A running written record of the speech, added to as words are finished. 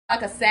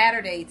like a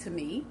Saturday to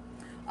me.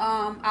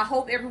 I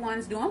hope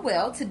everyone's doing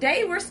well.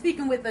 Today we're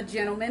speaking with a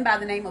gentleman by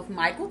the name of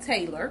Michael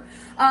Taylor.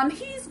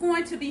 He's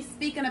going to be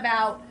speaking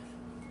about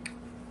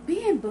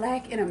being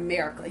black in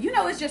America. You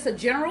know, it's just a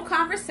general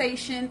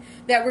conversation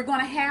that we're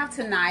going to have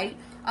tonight.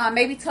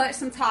 Maybe touch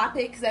some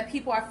topics that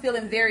people are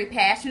feeling very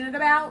passionate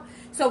about.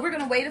 So we're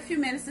going to wait a few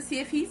minutes to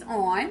see if he's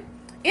on.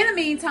 In the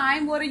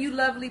meantime, what are you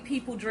lovely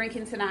people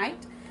drinking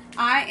tonight?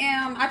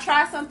 I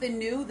tried something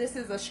new. This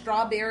is a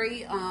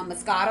strawberry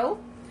Moscato.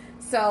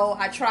 So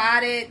I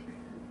tried it.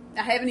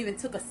 I haven't even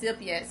took a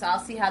sip yet, so I'll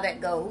see how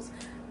that goes.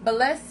 But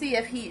let's see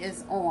if he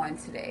is on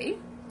today.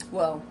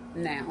 Well,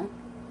 now.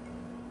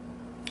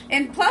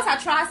 And plus, I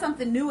tried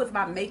something new with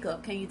my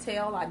makeup. Can you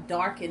tell? I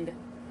darkened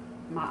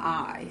my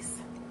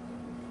eyes.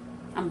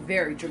 I'm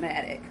very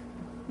dramatic.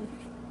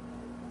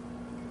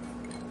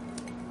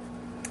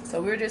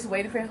 So we're just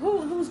waiting for him.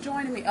 Who's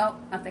joining me? Oh,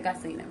 I think I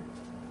seen him.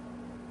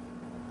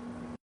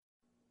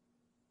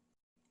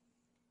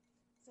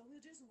 So we're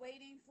just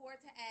waiting for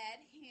it to add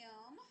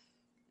him.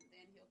 And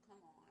then he'll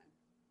come on.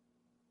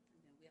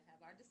 And then we'll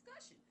have our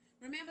discussion.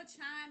 Remember,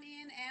 chime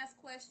in, ask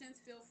questions.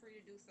 Feel free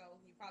to do so.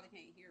 You probably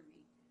can't hear me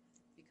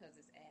because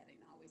it's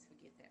adding. I always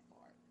forget that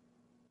part.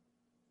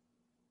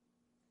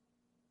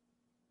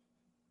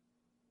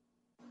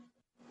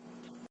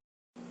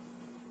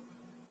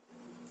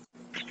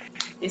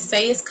 It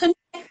say it's connected.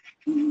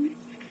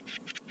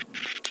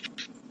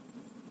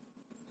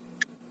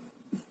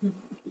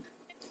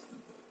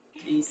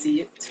 Can you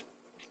see it?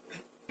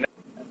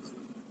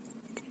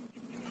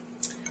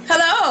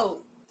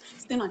 Hello.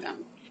 Still not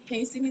coming. Can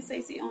you see me,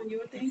 Stacey, on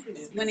your thing?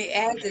 When it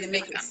adds it, it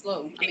makes it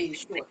slow. I mean,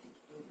 short.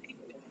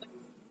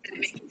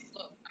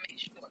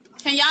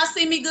 Can y'all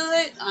see me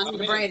good? I need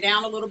to bring it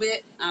down a little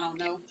bit. I don't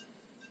know.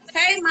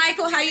 Hey,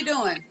 Michael, how you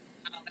doing?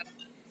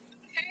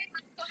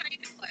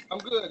 I'm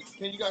good.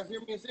 Can you guys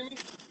hear me and see me?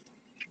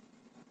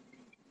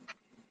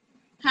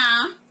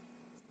 Huh?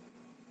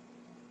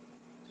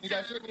 Can you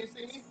guys hear me and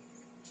see me?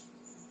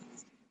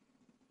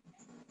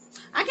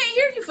 I can't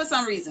hear you for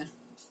some reason.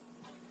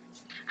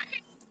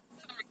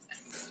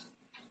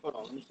 Hold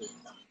on, let me see.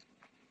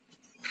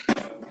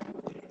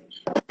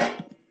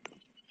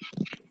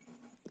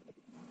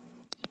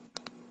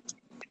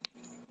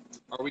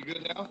 Are we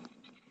good now?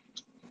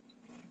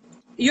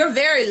 You're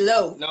very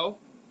low. No?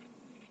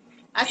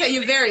 I said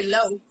you're very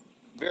low.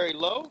 Very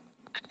low?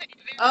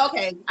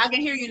 Okay, I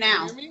can hear you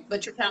now, Can you hear me?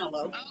 but you're kind of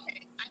low.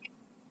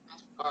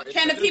 All right.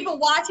 Can the people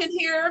watching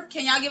hear?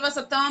 Can y'all give us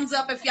a thumbs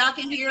up if y'all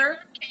can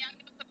hear?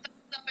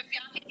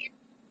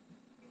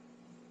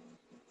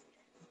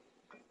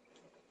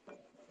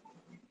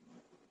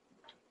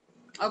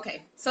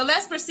 Okay, so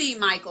let's proceed,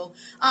 Michael.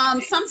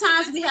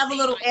 Sometimes we have a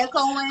little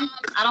echoing.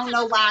 I don't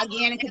know why.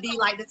 Again, it could be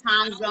like the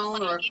time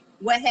zone or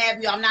what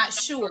have you. I'm not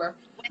sure.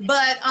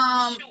 But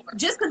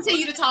just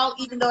continue to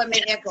talk, even though it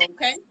may echo.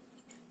 Okay.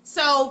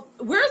 So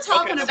we're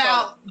talking no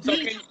about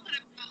problem.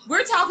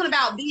 we're talking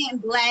about being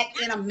black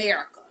in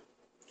America.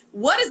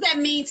 What does that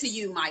mean to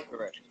you, Michael?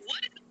 Correct.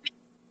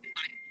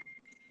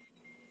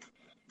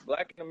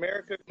 Black in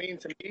America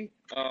means to me,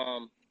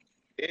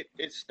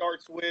 it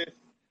starts with,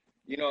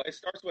 it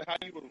starts with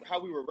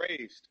how we were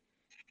raised.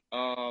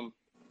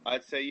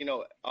 I'd say,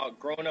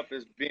 growing up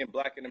as being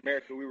black in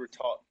America, we were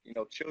taught,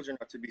 children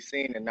are to be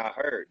seen and not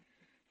heard.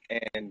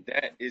 And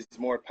that is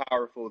more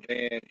powerful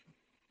than,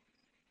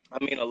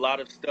 a lot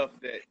of stuff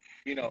that,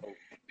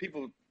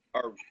 people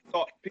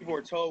people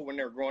are told when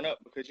they're growing up,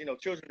 because,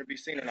 children are to be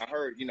seen and not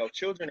heard.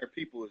 Children are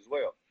people as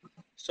well.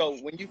 So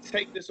when you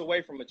take this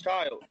away from a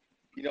child,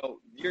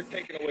 you're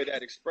taking away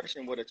that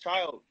expression what a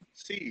child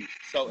sees.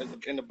 So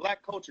in the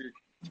black culture,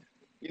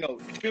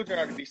 children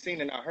are to be seen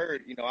and not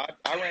heard.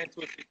 I ran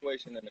into a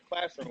situation in the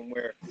classroom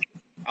where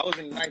I was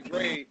in the ninth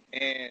grade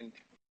and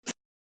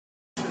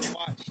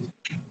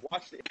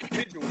watched the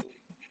individual,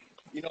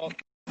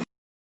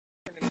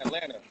 in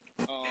Atlanta,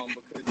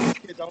 because these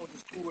kids I went to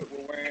school with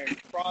were wearing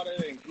Prada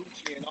and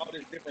Gucci and all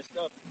this different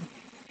stuff.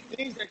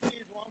 Things that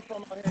kids where I'm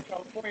from out here in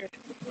California,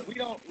 we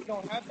don't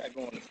have that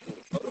going to school.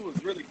 So it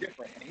was really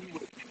different. And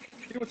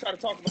he would try to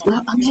talk about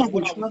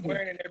what I was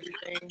wearing and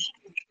everything.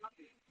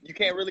 You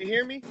can't really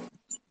hear me?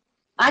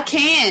 I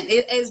can.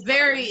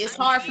 It's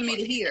hard for me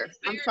to hear.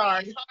 I'm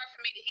sorry.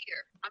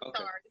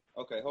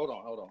 Okay, hold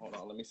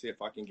on. Let me see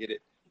if I can get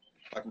it.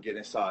 If I can get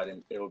inside,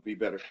 and it'll be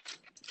better.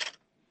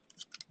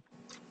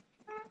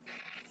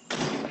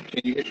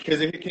 Can you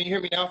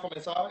hear me now from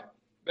inside?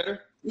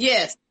 Better?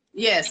 Yes,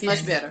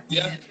 much better.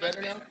 Yeah, it's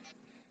better now?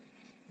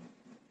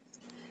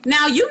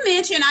 Now, you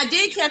mentioned, I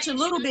did catch a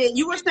little bit,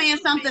 you were saying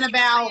something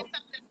about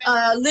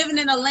living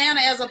in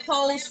Atlanta as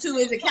opposed to,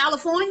 is it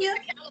California?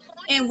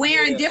 And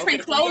wearing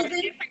different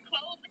clothing?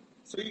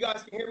 So you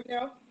guys can hear me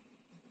now?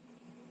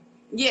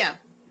 Yeah.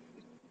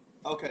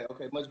 Okay,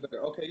 much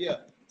better. Okay, yeah.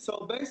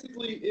 So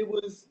basically,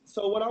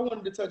 what I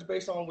wanted to touch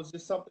base on was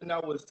just something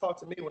that was taught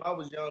to me when I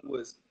was young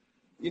was,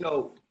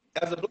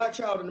 as a black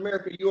child in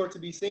America, you are to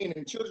be seen,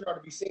 and children are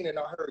to be seen and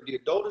not heard. The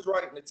adult is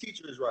right, and the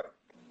teacher is right.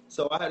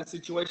 So I had a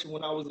situation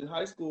when I was in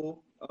high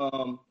school.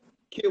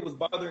 kid was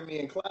bothering me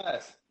in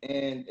class,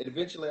 and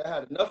eventually I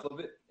had enough of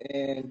it,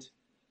 and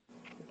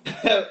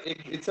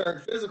it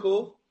turned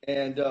physical,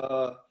 and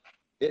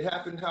it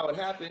happened how it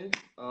happened.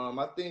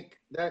 I think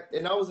that,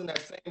 and I was in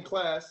that same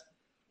class.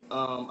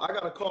 I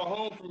got a call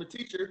home from a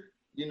teacher,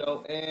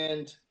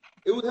 and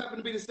it would happen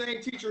to be the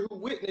same teacher who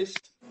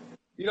witnessed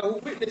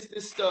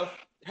this stuff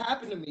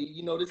happen to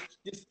me.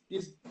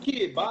 This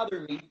kid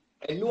bothered me,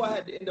 and knew I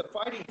had to end up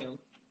fighting him.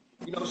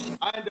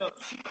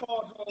 She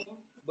called home,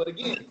 but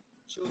again,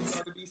 children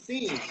are to be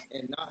seen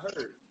and not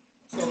heard.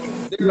 So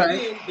there Right.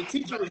 again, the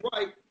teacher was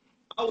right.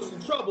 I was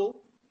in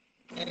trouble,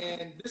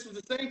 and this was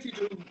the same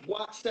teacher who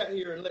sat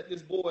here and let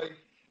this boy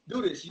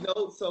do this.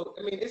 So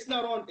I mean, it's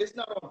not on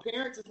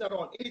parents, it's not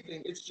on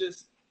anything. It's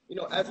just,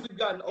 as we've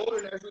gotten older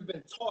and as we've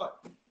been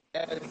taught,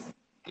 as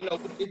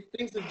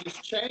things have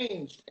just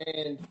changed,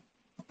 and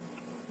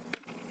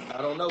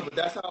I don't know, but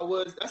that's how it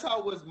was. That's how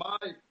it was my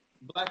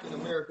Black in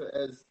America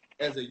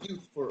as a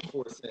youth for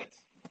a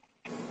sense.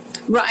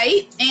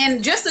 Right.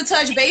 And just to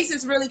touch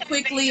bases really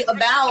quickly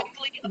about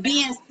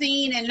being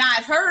seen and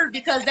not heard,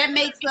 because that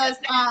makes us,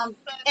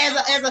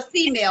 as a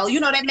female,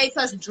 that makes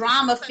us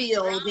drama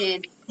filled,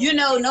 and,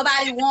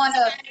 nobody want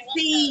to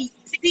see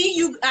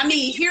you,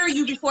 hear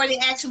you before they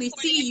actually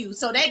see you.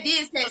 So that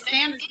did set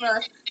standards for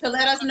us to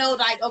let us know,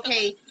 like,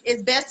 okay,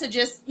 it's best to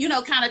just,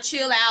 kind of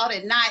chill out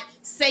and not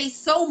say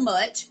so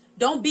much.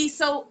 Don't be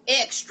so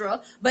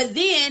extra. But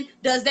then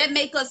does that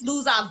make us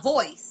lose our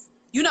voice?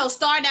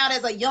 Starting out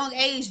as a young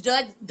age,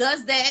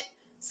 does that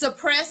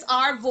suppress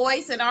our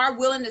voice and our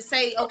willing to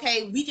say,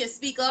 okay, we can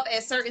speak up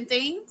at certain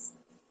things?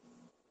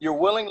 Your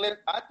willingness,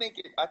 I think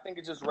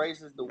it just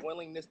raises the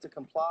willingness to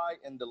comply,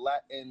 and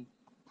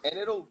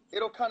it'll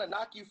kind of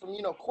knock you from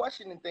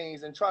questioning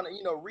things and trying to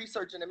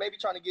researching and maybe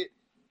trying to get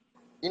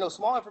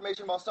small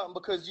information about something,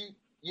 because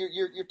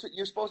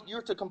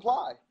you're to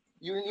comply.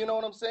 You know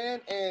what I'm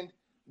saying? And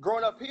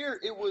growing up here,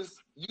 it was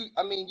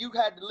you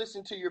had to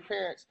listen to your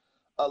parents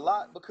a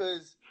lot,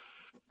 because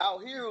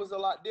out here it was a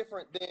lot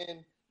different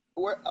than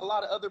where a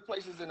lot of other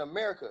places in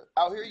America.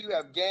 Out here you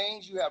have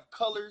gangs, you have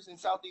colors in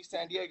Southeast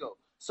San Diego.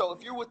 So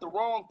if you're with the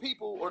wrong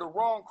people or the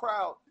wrong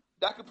crowd,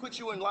 that could put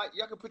you in that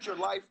could put your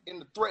life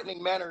in a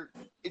threatening manner.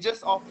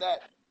 Just off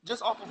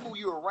of who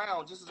you're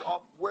around, just as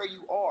off where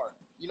you are.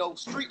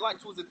 Street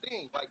lights was a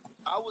thing. Like,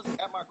 I was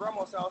at my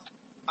grandma's house,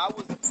 I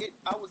was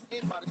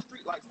in by the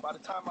street lights by the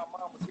time my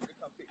mom was here to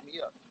come pick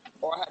me up,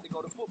 or I had to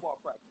go to football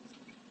practice.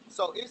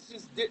 So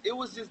it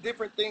was just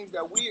different things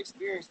that we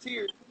experienced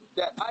here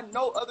that I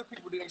know other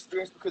people didn't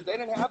experience, because they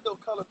didn't have those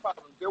color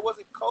problems. There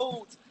wasn't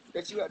codes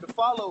that you had to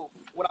follow.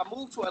 When I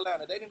moved to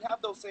Atlanta, they didn't have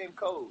those same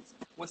codes.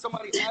 When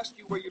somebody asked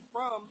you where you're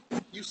from,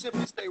 you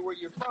simply say where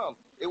you're from.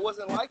 It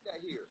wasn't like that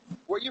here.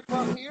 Where you're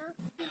from here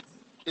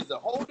is a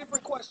whole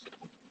different question.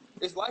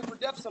 It's life or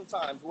death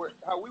sometimes,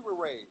 how we were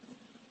raised.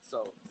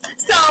 So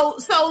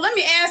let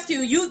me ask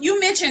you, you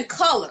mentioned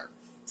color.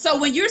 So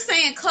when you're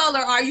saying color,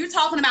 are you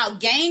talking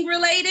about gang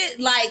related?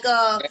 Like,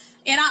 of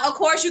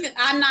course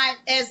I'm not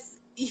as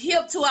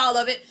hip to all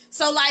of it.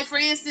 So like, for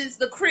instance,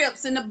 the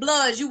Crips and the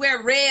Bloods, you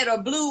wear red or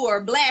blue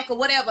or black or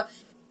whatever.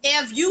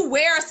 If you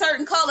wear a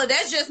certain color,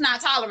 that's just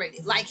not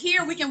tolerated. Like,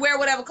 here we can wear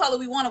whatever color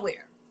we want to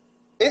wear.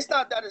 It's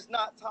not that it's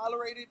not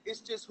tolerated. It's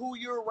just who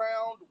you're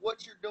around,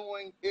 what you're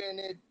doing, and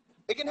it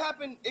can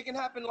happen. It can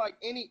happen like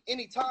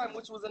any time,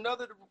 which was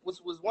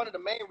one of the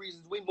main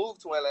reasons we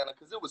moved to Atlanta,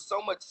 because it was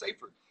so much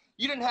safer.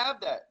 You didn't have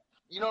that.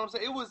 You know what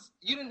I'm saying?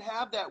 You didn't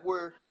have that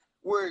where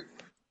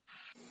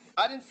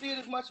I didn't see it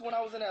as much when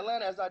I was in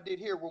Atlanta as I did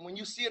here, where when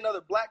you see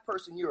another Black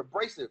person, you're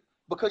abrasive,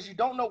 because you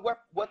don't know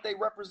what they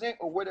represent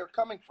or where they're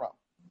coming from.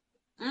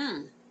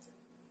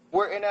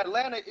 Where in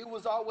Atlanta, it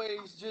was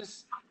always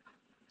just,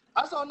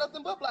 I saw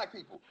nothing but Black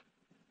people.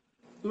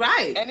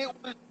 Right. And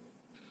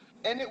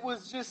it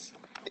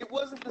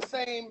wasn't the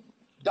same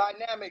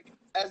dynamic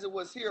as it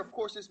was here. Of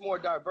course, it's more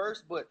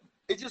diverse, but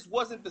it just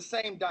wasn't the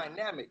same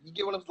dynamic. You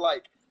get what I'm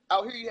like?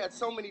 Out here, you had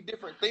so many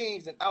different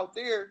things, and out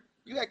there,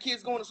 you had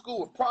kids going to school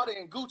with Prada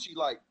and Gucci.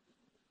 Like,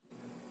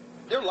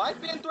 their life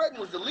being threatened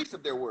was the least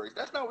of their worries.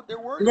 That's not what they're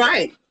worried about.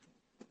 Right.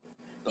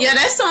 So, yeah,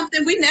 that's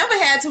something we never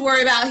had to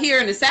worry about here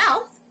in the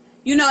South.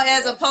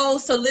 As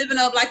opposed to living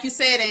up, like you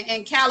said,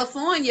 in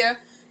California,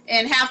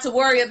 and have to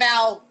worry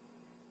about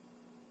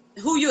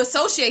who you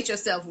associate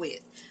yourself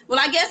with. Well,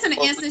 I guess in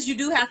an instance, you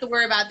do have to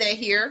worry about that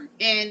here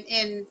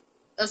at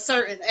a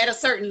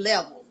certain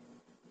level,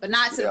 but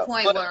not to the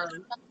point where.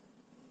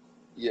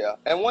 Yeah,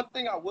 and one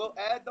thing I will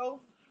add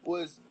though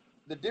was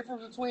the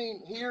difference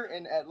between here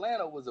and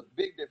Atlanta was a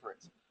big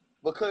difference,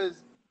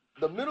 because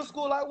the middle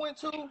school I went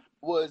to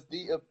was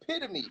the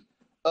epitome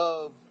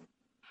of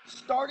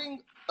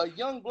starting a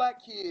young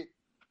Black kid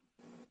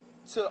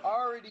to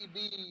already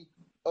be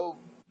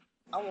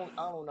I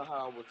don't know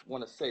how I would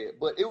want to say it,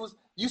 but it was,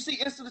 you see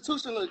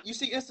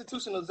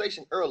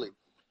institutionalization early.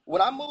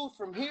 When I moved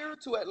from here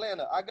to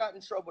Atlanta, I got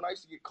in trouble when I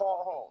used to get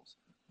called homes,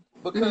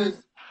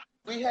 because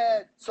we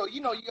had,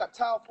 you got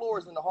tile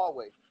floors in the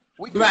hallway.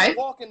 We couldn't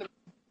walk in the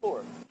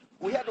floor.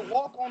 We had to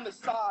walk on the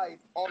side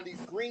on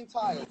these green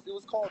tiles. It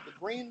was called the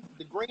green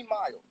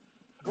mile.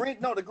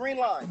 the green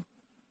line.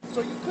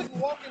 So you couldn't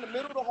walk in the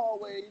middle of the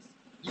hallways.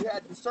 You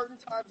had certain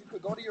times you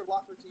could go to your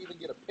locker to even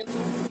get a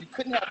pencil. You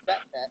couldn't have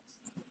backpacks.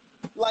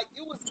 Like,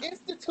 it was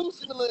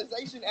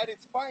institutionalization at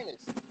its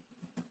finest.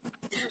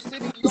 You're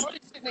already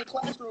sitting in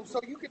classrooms,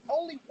 so you can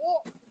only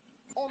walk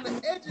on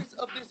the edges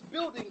of this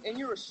building, and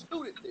you're a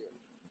student there.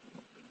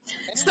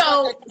 And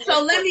so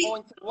let me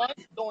going to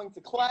lunch, going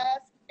to class,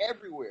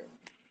 everywhere.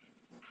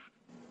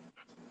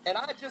 And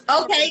I just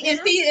okay, and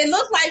see, it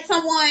looks like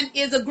someone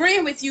is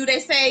agreeing with you. They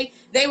say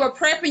they were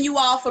prepping you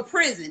all for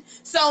prison.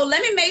 So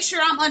let me make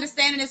sure I'm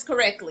understanding this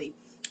correctly.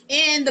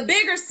 In the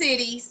bigger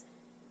cities,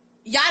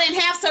 y'all didn't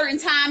have certain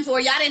times,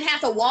 or y'all didn't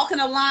have to walk in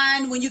a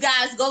line when you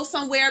guys go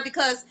somewhere,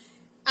 because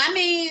I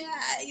mean,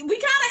 we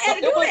kind of had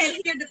to do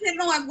that here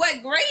depending on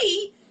what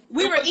grade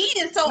we were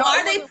in. So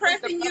are they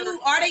prepping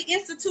you? Are they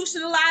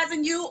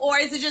institutionalizing you? Or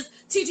is it just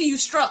teaching you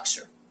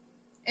structure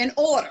and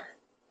order?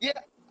 Yeah.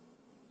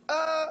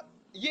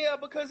 Yeah,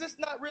 because it's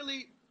not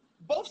really,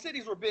 both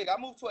cities were big. I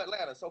moved to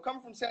Atlanta. So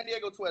coming from San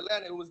Diego to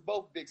Atlanta, it was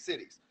both big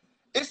cities.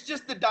 It's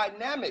just the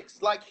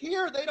dynamics. Like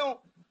here,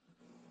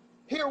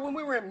 here when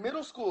we were in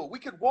middle school, we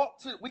could walk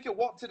to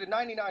the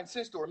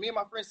 99-cent store. Me and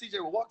my friend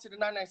CJ would walk to the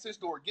 99-cent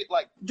store, get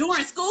like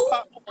during school?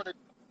 Popcorn,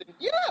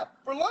 yeah,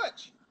 for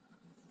lunch.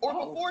 Or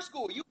before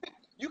school.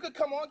 You could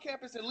come on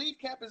campus and leave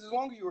campus as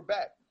long as you were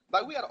back.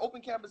 Like, we had an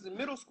open campus in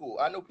middle school.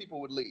 I know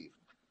people would leave.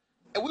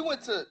 And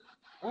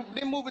we've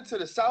been moving to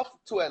the south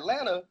to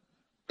Atlanta.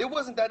 It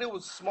wasn't that it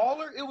was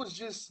smaller. It was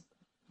just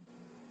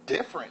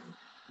different.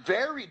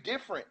 Very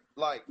different.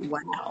 Like,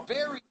 wow.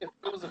 Very different.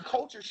 It was a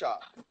culture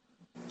shock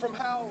from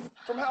how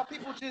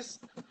people just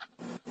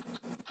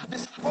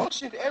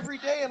functioned every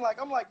day. And like,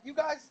 I'm like, you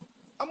guys,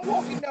 I'm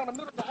walking down the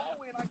middle of the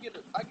hallway and I get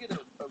a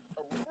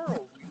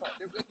referral.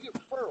 They get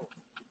referral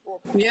or a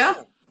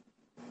promotion.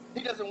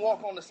 He doesn't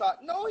walk on the side.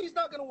 No, he's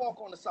not going to walk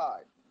on the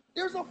side.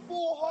 There's a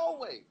full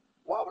hallway.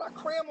 Why would I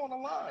cram on the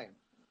line?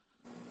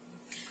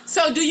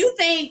 So do you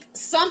think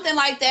something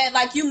like that,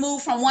 like you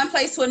move from one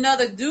place to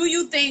another, do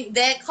you think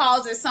that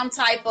causes some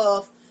type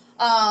of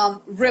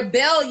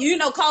rebellion,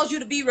 cause you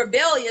to be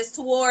rebellious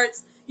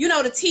towards,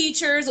 the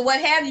teachers or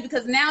what have you,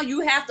 because now you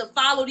have to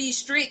follow these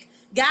strict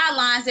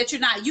guidelines that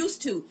you're not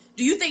used to?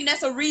 Do you think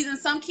that's a reason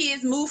some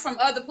kids move from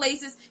other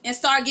places and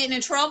start getting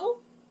in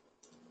trouble?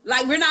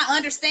 Like, we're not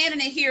understanding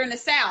it here in the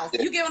South.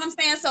 You get what I'm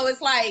saying? So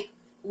it's like,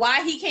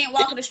 why he can't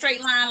walk in a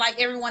straight line like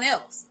everyone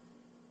else?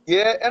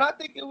 Yeah, and I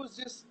think it was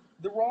just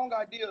the wrong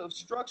idea of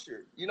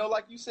structure.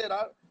 Like you said,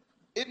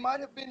 it might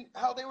have been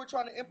how they were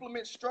trying to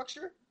implement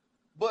structure,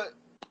 but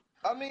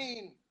I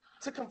mean,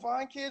 to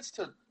confine kids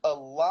to a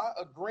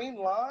green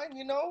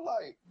line,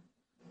 like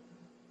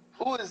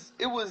it was,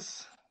 there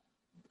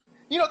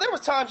was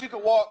times you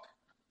could walk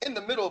in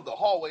the middle of the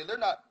hallway. They're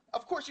not,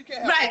 of course you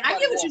can't have. Right, I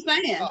get what you're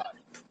saying.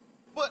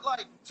 But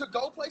like, to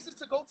go places,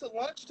 to go to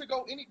lunch,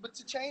 but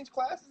to change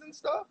classes and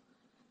stuff,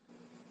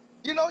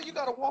 you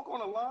got to walk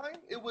on a line.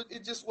 It was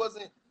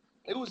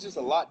just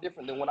a lot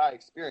different than what I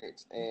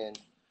experienced. And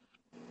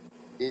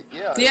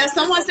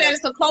someone said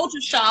it's a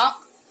culture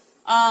shock.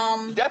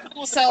 Definitely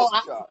was a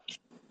culture shock.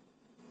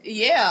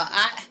 Yeah,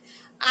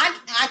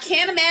 I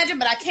can't imagine,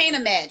 but I can't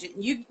imagine.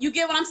 You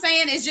get what I'm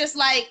saying? It's just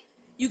like,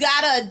 you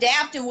got to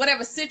adapt in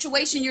whatever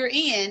situation you're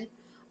in.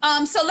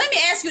 So let me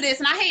ask you this,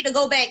 and I hate to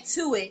go back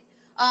to it.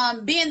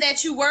 Being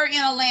that you were in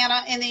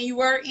Atlanta and then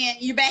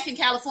you're back in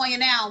California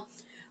now,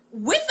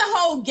 with the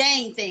whole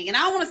gang thing, and I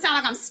don't want to sound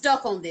like I'm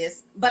stuck on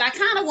this, but I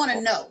kind of want to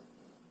know.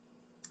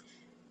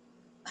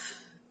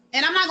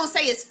 And I'm not going to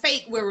say it's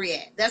fake where we're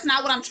at. That's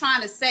not what I'm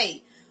trying to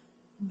say.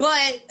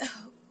 But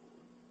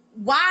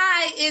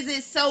why is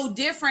it so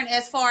different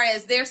as far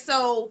as they're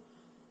so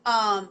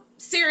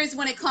serious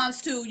when it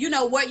comes to,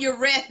 what you're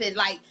repping?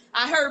 Like,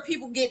 I heard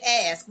people get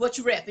asked what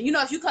you repping.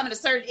 If you come in a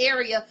certain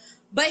area.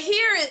 But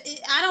here,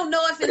 I don't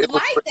know if it's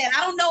like that.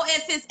 I don't know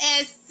if it's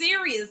as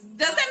serious.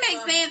 Does that make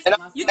sense?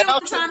 You get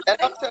what I'm trying to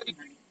say?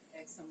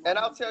 And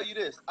I'll tell you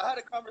this. I had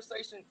a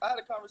conversation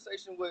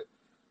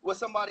with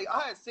somebody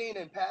I had seen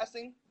in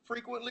passing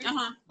frequently,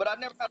 but I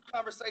never had a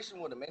conversation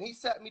with him. And he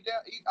sat me down.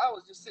 I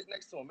was just sitting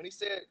next to him, and he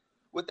said,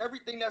 with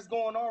everything that's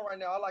going on right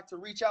now, I like to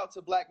reach out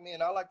to black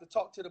men. I like to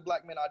talk to the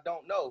black men I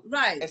don't know.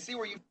 Right. And see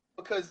where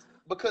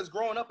because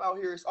growing up out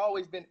here, it's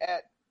always been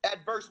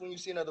adverse when you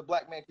see another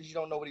black man because you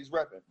don't know what he's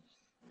repping.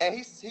 And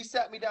he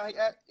sat me down.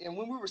 And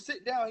when we were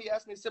sitting down, he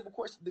asked me a simple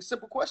question. The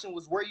simple question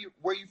was, where you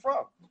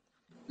from?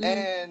 Mm-hmm.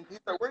 And he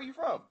said, where are you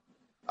from?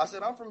 I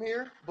said, I'm from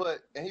here.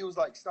 And he was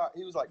like, stop.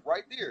 He was like,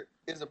 right there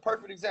is a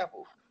perfect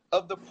example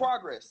of the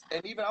progress.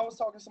 And even I was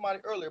talking to somebody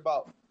earlier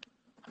about,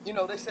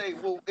 they say,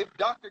 well, if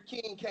Dr.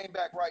 King came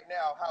back right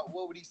now,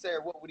 what would he say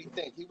or what would he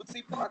think? He would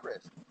see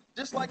progress.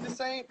 Just like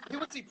he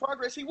would see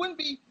progress. He wouldn't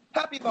be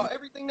happy about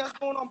everything that's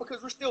going on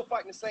because we're still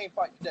fighting the same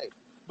fight today.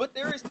 But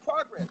there is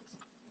progress.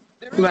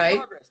 There is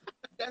progress.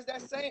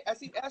 As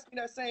he asked me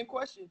that same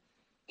question,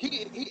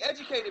 he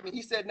educated me.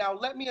 He said, now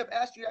let me have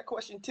asked you that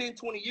question 10,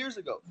 20 years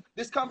ago.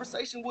 This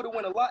conversation would have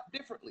went a lot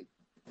differently.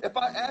 If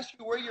I ask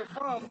you where you're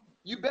from,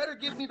 you better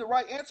give me the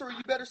right answer or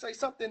you better say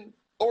something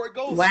or it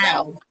goes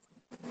south.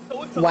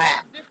 So it's a Wow.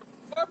 lot different.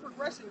 Far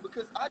progressing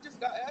because I just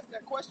got asked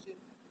that question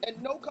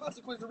and no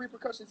consequence or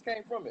repercussions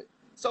came from it.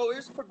 So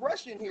there's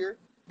progression here.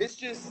 It's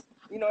just,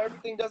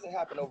 everything doesn't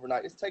happen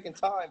overnight. It's taking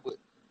time, but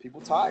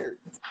people tired.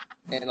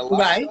 And a lot of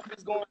Right. stuff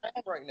is going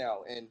on right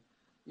now. And,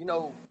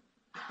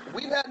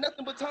 we've had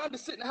nothing but time to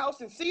sit in the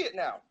house and see it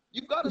now.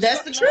 You've got to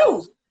That's sit the in the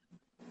house. truth.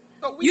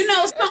 So we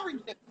see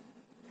everything.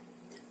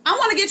 I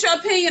want to get your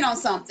opinion on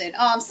something.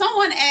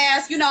 Someone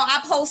asked,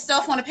 I post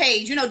stuff on the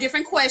page,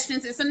 different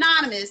questions. It's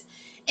anonymous.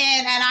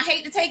 And I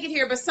hate to take it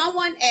here, but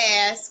someone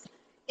asked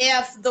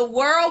if the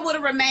world would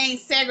have remained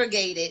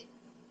segregated,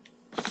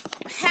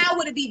 how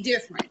would it be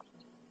different?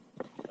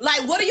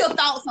 Like, what are your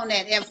thoughts on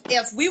that?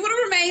 If we would have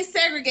remained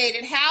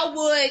segregated,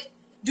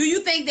 do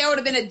you think there would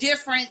have been a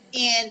difference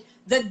in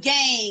the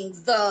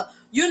gangs, the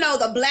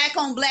black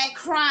on black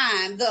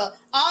crime,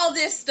 all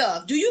this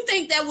stuff? Do you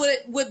think that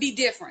would be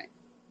different?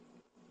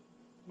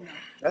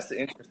 That's an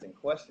interesting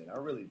question.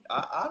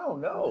 I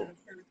don't know.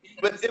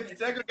 But if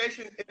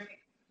segregation,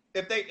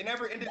 if they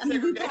never ended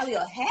segregation, we probably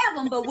will have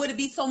them, but would it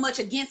be so much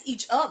against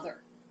each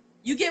other?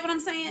 You get what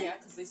I'm saying? Yeah,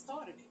 because they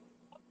started it.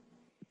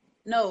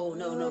 No,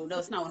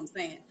 it's not what I'm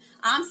saying.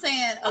 I'm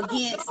saying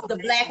against the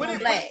black on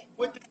black.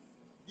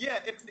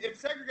 If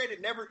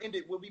segregated never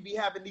ended, would we be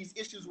having these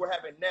issues we're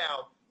having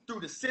now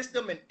through the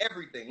system and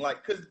everything?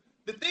 Like, because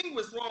the thing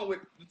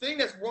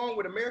that's wrong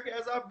with America,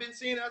 as I've been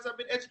seeing, as I've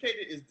been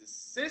educated, is the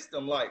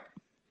system. Like,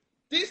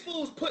 these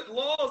fools put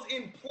laws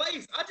in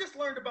place. I just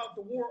learned about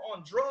the war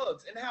on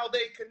drugs and how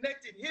they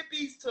connected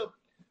hippies to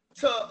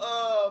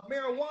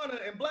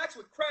marijuana and blacks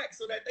with crack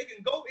so that they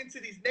can go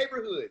into these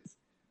neighborhoods.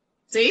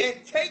 See?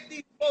 And take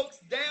these folks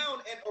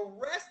down and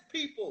arrest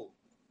people.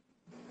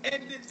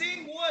 And the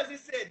thing was, it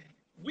said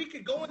we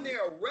could go in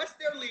there, arrest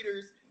their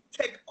leaders,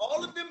 take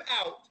all of them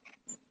out.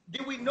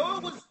 Did we know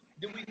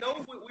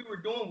what we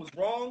were doing was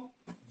wrong?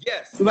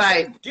 Yes.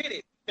 Right. They did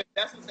it.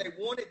 That's what they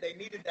wanted. They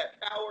needed that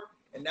power,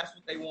 and that's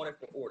what they wanted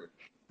for order.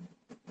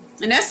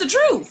 And that's the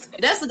truth.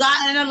 That's the God.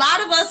 And a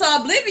lot of us are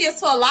oblivious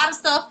to a lot of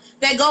stuff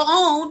that go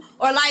on,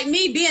 or like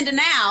me being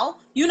denial,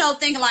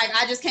 thinking like,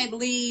 I just can't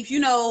believe,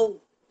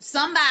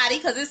 somebody,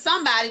 because it's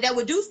somebody that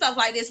would do stuff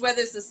like this,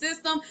 whether it's a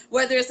system,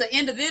 whether it's an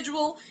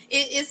individual.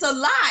 It's a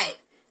lot.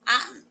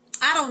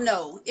 I don't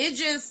know.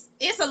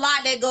 It's a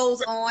lot that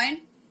goes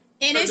on.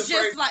 And it's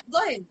just like, go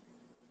ahead.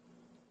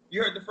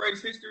 You heard the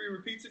phrase history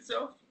repeats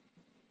itself?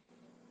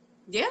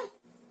 Yeah.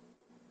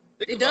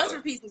 It does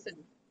repeat itself.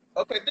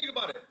 Okay, think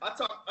about it. I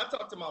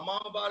talked to my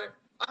mom about it.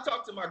 I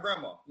talked to my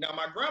grandma. Now,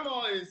 my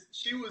grandma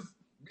she was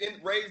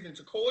raised in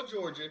Toccoa,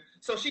 Georgia,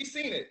 so she's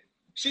seen it.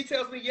 She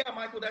tells me, yeah,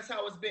 Michael, that's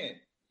how it's been.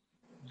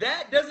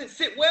 That doesn't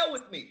sit well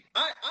with me.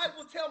 I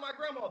will tell my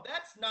grandma,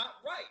 that's not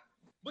right.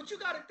 But you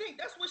got to think,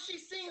 that's what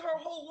she's seen her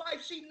whole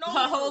life. She knows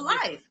her whole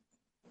life.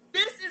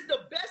 This is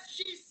the best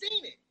she's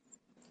seen it.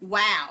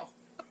 Wow.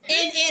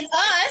 And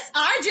us,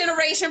 our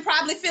generation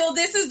probably feel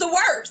this is the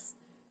worst.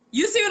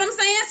 You see what I'm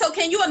saying? So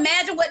can you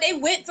imagine what they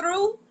went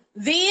through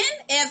then?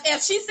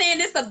 If she's saying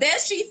this the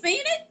best she's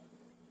seen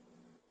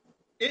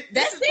it?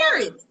 That's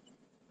serious.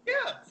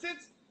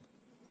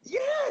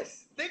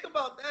 Yes. Think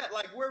about that.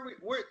 Like we're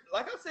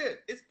like I said,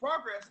 it's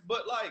progress,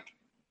 but like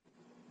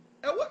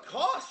at what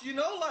cost?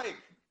 Like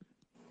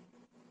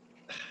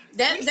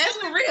that's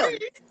for real.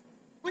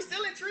 We're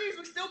still in trees.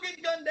 We're still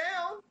getting gunned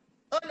down,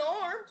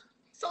 unarmed.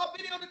 Saw a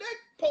video today.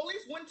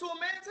 Police went to a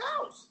man's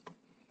house.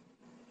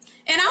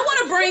 And I want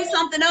to bring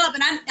something up,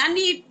 and I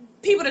need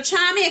people to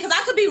chime in because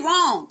I could be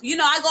wrong.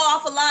 I go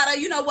off a lot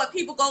of what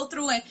people go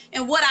through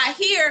and what I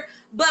hear,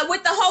 but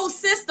with the whole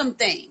system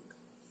thing.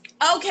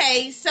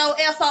 Okay, so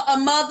if a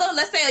mother,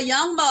 let's say a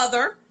young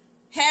mother,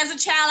 has a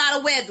child out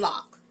of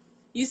wedlock,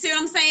 you see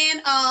what I'm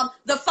saying?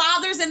 The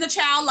father's in the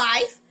child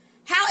life.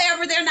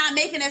 However, they're not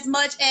making as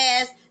much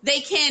as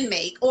they can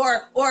make,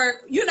 or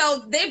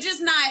they're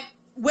just not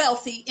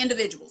wealthy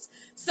individuals.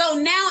 So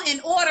now, in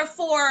order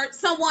for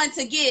someone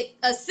to get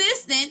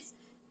assistance,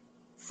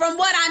 from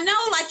what I know,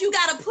 like you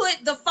got to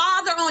put the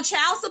father on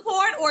child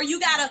support, or you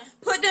got to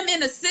put them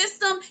in a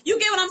system. You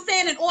get what I'm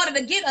saying? In order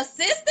to get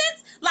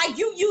assistance, like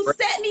you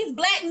setting these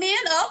black men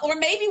up, or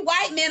maybe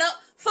white men up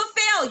for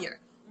failure.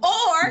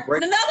 Or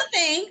another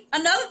thing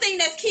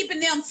that's keeping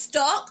them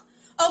stuck.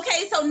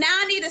 Okay, so now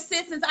I need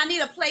assistance. I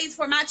need a place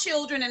for my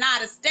children and I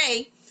to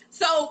stay.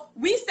 So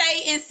we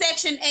say in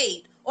Section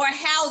 8 or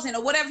housing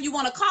or whatever you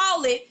want to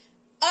call it.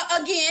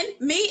 Again,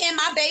 me and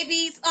my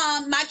babies,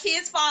 my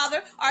kid's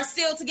father are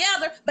still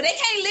together, but they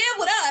can't live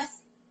with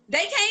us.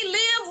 They can't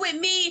live with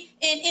me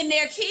and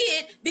their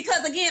kid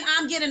because, again,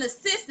 I'm getting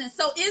assistance.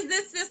 So is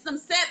this system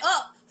set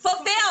up for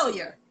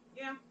failure?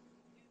 Yeah,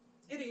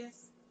 it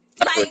is.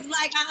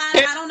 Like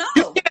I don't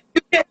know.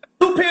 You can't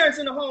have two parents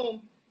in the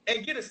home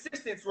and get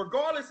assistance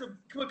regardless of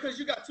because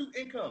you got two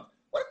incomes.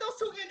 What if those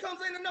two incomes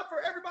ain't enough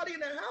for everybody in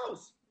that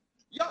house?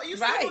 You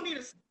still gonna need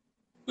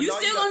You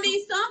still gonna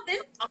need something.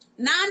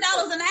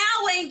 $9 an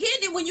hour ain't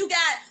getting it when you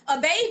got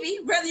a baby,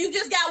 whether you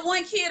just got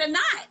one kid or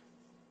not.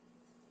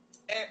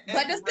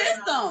 But the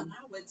system.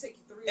 I would take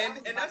you 3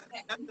 hours. And that's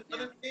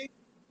another thing.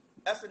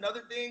 That's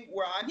another thing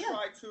where I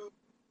try to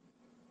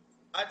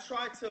I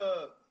try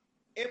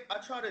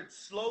to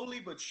slowly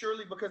but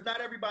surely, because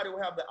not everybody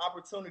will have the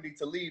opportunity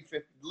to leave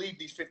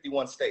these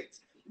 51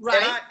 states.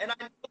 Right.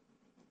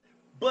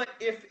 But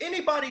if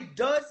anybody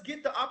does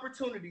get the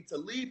opportunity to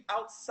leave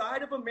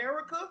outside of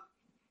America,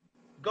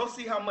 go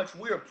see how much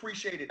we're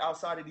appreciated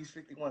outside of these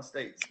 51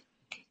 states.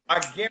 I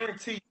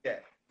guarantee you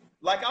that.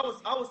 Like I was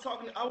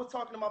talking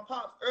to my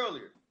pops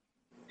earlier.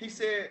 He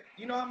said,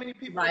 you know how many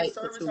people in the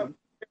service have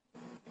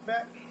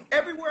back?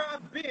 Everywhere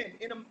I've been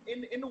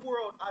in the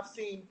world, I've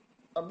seen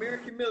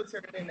American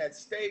military men that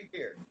stayed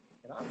there,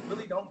 and I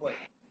really don't blame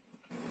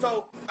them.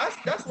 So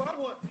that's what I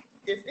want.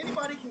 If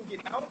anybody can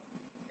get out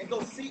and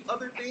go see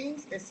other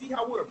things and see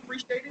how we're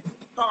appreciated,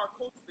 how our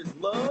culture is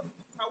loved,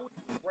 how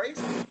we're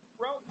embraced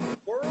throughout the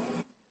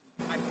world,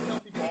 I tell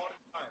people all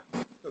the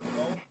time to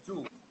go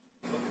do it,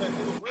 because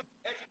it will really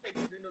educate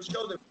you and it'll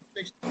show the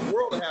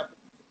world will have.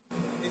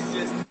 It's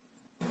just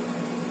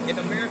in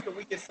America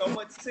we get so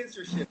much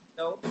censorship. You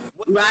know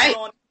what's going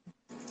on?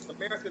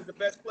 America's the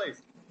best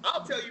place.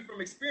 I'll tell you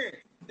from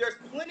experience, there's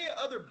plenty of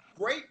other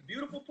great,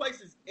 beautiful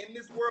places in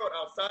this world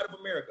outside of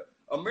America.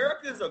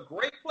 America is a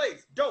great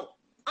place. Dope.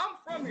 I'm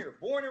from here,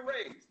 born and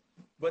raised.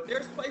 But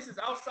there's places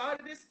outside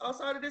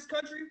of this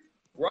country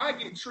where I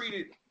get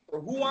treated for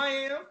who I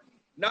am,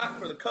 not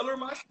for the color of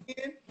my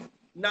skin,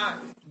 not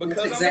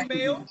because I'm a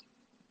male.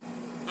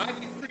 I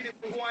get treated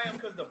for who I am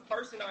because the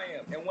person I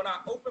am. And when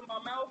I open my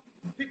mouth,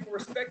 people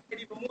respect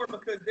it even more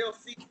because they'll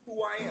see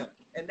who I am.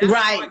 And that's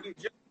how I get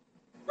judged.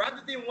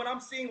 Rather than when I'm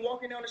seeing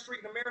walking down the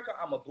street in America,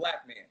 I'm a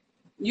black man.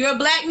 You're a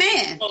black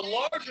man. A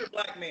larger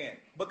black man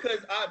because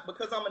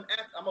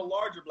I'm a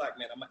larger black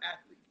man. I'm an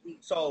athlete.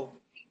 So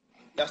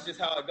that's just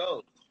how it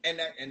goes. And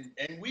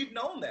we've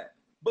known that.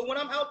 But when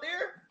I'm out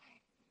there,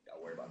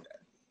 don't worry about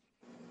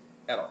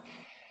that at all.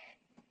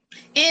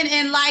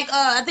 And like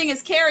I think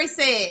as Carrie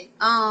said,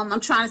 I'm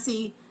trying to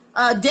see,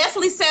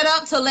 definitely set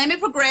up to limit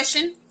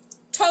progression.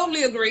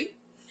 Totally agree.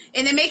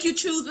 And they make you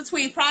choose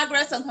between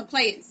progress and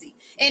complacency.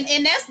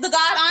 And that's the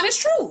God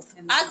honest truth.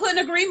 I couldn't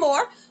agree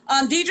more.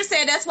 Deidre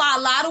said that's why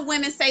a lot of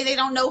women say they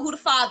don't know who the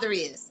father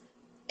is.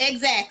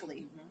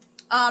 Exactly.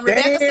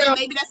 Rebecca said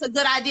maybe that's a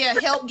good idea.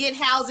 Help get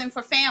housing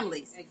for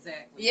families.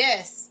 Exactly.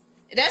 Yes.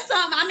 That's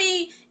something, I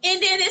mean,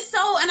 and then it's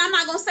so, and I'm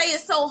not going to say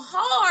it's so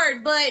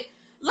hard, but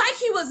like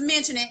he was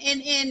mentioning,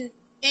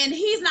 and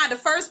he's not the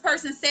first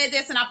person said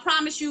this, and I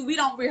promise you we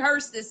don't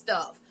rehearse this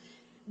stuff.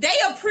 They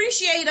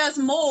appreciate us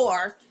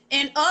more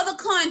in other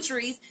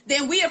countries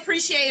than we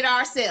appreciate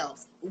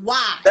ourselves.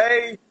 Why?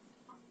 They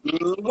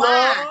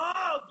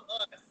love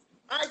us.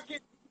 I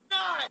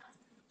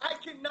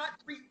cannot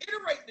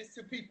reiterate this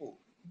to people.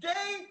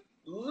 They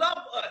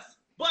love us.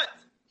 But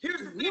here's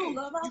the thing.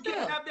 You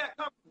can't have that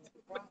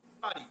conversation with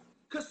everybody.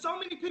 Because so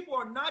many people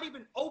are not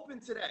even open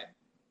to that.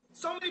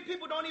 So many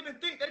people don't even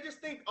think. They just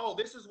think, oh,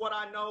 this is what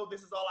I know.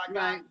 This is all I got.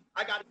 Right.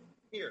 I got it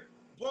here.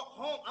 But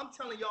home, I'm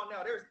telling y'all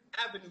now, there's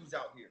avenues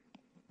out here.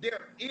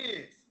 There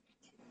is.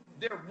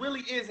 There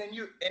really is,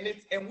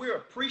 and we're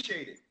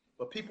appreciated,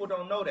 but people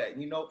don't know that,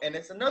 you know. And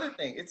it's another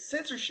thing. It's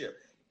censorship.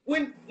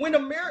 When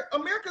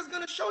America's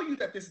gonna show you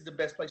that this is the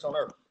best place on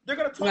earth, they're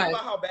gonna talk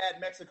about how bad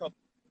Mexico is.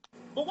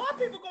 But why are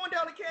people going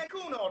down to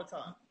Cancun all the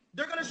time?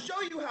 They're gonna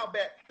show you how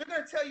bad. They're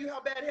gonna tell you how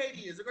bad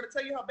Haiti is. They're gonna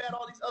tell you how bad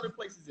all these other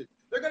places is.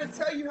 They're gonna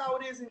tell you how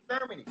it is in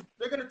Germany.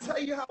 They're gonna tell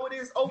you how it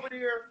is over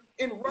there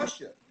in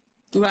Russia.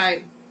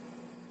 Right.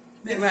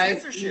 It's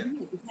censorship.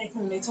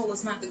 They told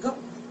us not to go.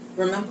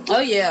 Remember?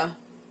 Oh yeah.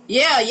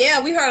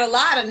 Yeah, we heard a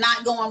lot of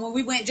not going when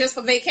we went just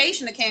for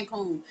vacation to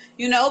Cancun,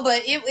 you know,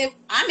 but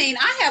I mean,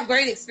 I have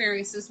great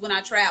experiences when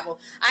I travel.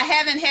 I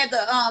haven't had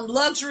the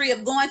luxury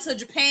of going to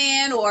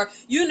Japan or,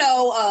 you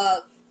know,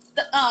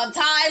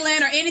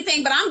 Thailand or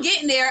anything, but I'm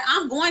getting there.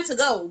 I'm going to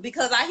go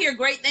because I hear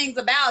great things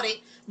about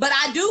it. But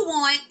I do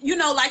want, you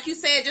know, like you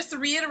said, just to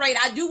reiterate,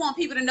 I do want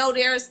people to know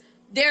there's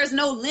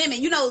no limit.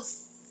 You know,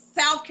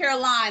 South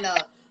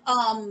Carolina,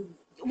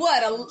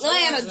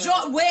 Atlanta,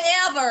 Georgia,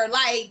 wherever,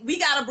 like, we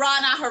got to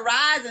broaden our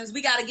horizons.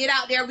 We got to get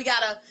out there. We got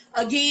to,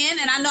 again,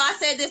 and I know I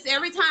said this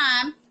every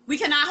time, we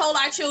cannot hold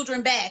our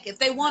children back. If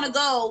they want to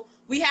go,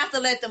 we have to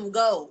let them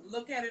go.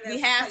 Look at it as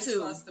we have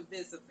for us to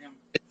visit them.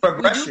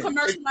 We do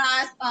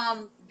commercialize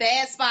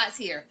bad spots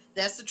here.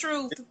 That's the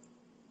truth.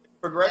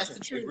 Progression. That's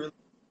the truth. Really,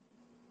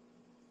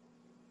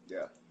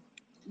 yeah.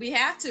 We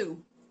have to.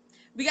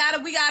 We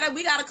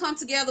gotta come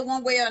together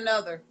one way or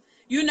another.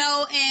 You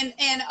know, and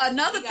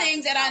another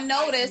thing that I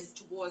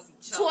noticed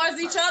towards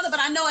each other, but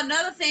I know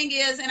another thing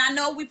is, and I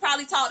know we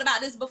probably talked about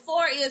this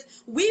before,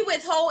 is we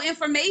withhold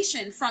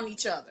information from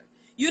each other.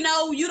 You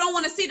know, you don't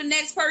want to see the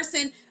next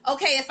person.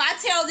 Okay, if I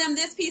tell them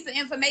this piece of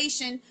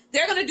information,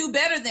 they're going to do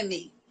better than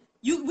me.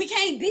 We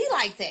can't be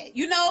like that.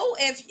 You know,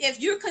 if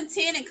you're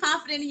content and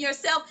confident in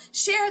yourself,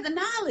 share the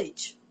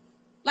knowledge.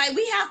 Like,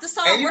 we have to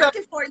start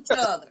working for each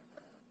other.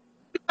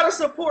 You gotta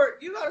support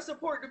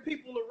the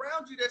people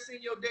around you that's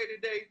in your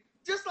day-to-day.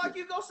 Just like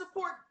you go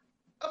support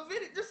a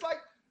video, just like,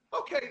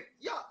 okay,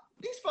 y'all,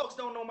 these folks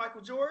don't know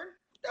Michael Jordan.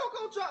 They'll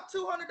go drop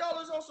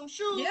 $200 on some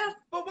shoes. Yeah,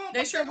 but won't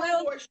they sure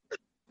will. shirt.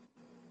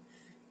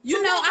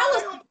 You know,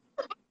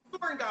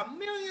 Jordan got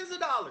millions of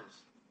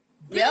dollars,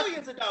 Yep.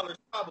 billions of dollars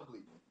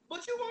probably,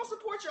 but you won't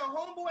support your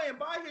homeboy and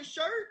buy his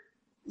shirt.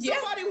 Yeah.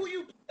 Somebody who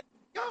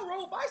y'all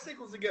rode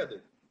bicycles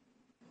together.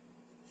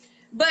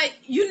 But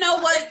you know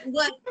what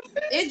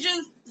it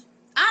just,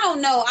 I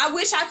don't know. I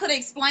wish I could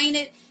explain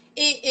it.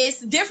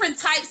 It's different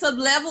types of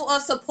level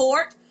of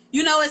support.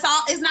 You know, it's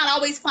not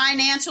always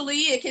financially.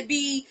 It could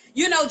be,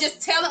 you know,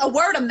 just telling a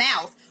word of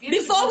mouth.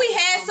 Before we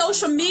had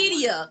social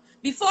media,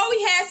 we did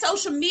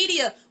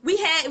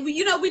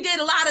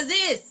a lot of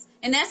this,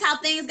 and that's how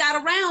things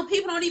got around.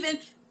 People don't even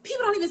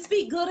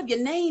speak good of your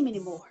name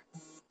anymore.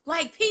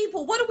 Like,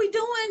 people, what are we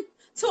doing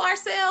to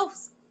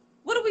ourselves?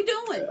 What are we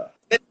doing?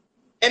 Yeah.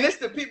 And it's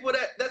the people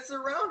that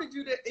surrounded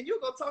you, and you're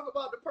gonna talk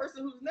about the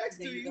person who's next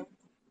to you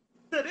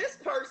to this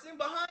person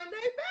behind their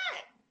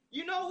back.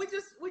 You know, we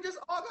just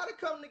all gotta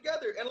come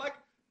together. And like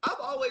I've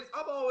always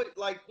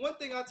like, one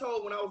thing I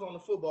told when I was on the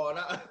football, and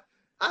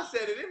I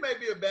said it may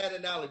be a bad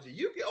analogy.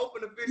 You can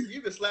open a fist and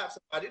you can slap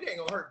somebody, it ain't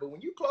gonna hurt. But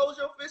when you close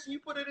your fist and you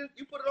put it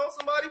on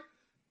somebody,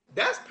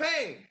 that's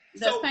pain.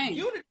 That's pain.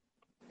 Unity,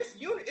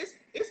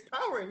 it's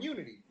power in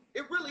unity.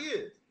 It really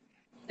is.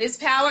 It's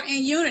power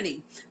and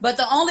unity. But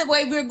the only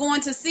way we're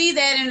going to see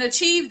that and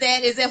achieve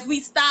that is if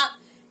we stop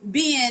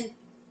being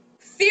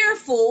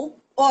fearful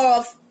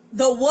of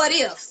the what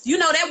ifs. You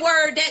know, that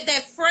word,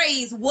 that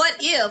phrase, what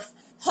if,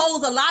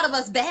 holds a lot of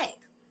us back.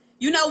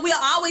 You know, we'll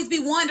always be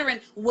wondering,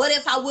 what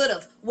if I would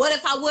have? What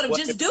if I would have?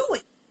 Just do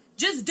it.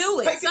 Just do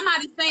it.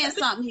 Somebody's saying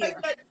something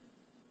here.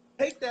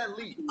 Take that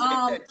leap. Take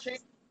that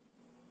chance.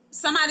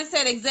 Somebody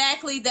said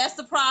exactly, that's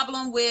the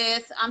problem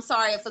with, I'm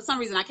sorry, for some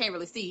reason I can't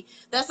really see.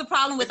 That's the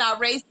problem with our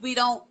race. We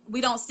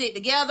don't stick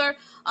together.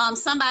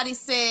 Somebody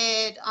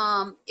said,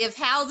 if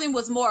housing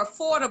was more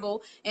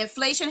affordable,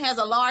 inflation has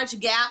a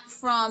large gap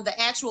from the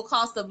actual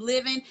cost of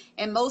living,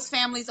 and most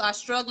families are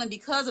struggling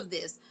because of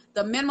this.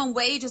 The minimum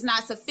wage is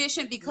not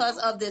sufficient because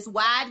of this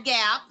wide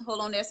gap.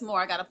 Hold on, there's more.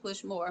 I got to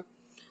push more.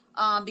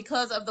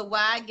 Because of the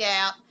wide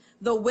gap,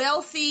 the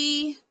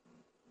wealthy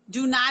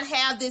do not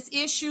have this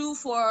issue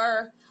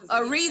for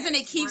a reason.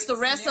 It keeps the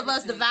rest of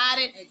us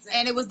divided,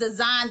 and it was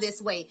designed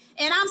this way.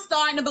 And I'm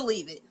starting to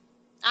believe it.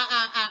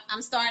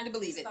 I'm starting to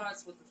believe it.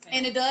 Starts with the family.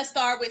 And it does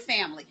start with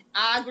family.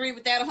 I agree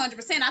with that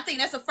 100%. I think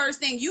that's the first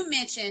thing you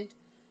mentioned,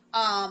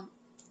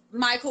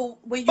 Michael,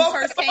 when you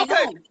first came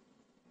home.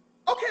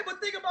 Okay,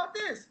 but think about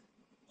this.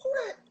 Who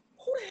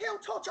the hell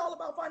taught y'all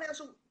about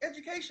financial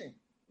education?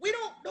 We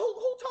don't know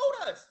who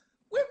told us.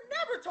 We've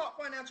never taught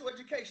financial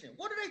education.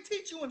 What do they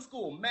teach you in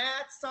school?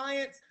 Math,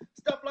 science,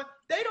 stuff like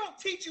that. They don't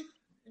teach you.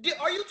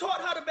 Are you taught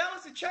how to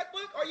balance a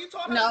checkbook? Are you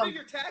taught how to do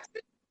your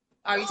taxes?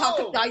 Are you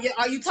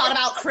taught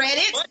about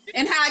credit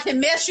and how it can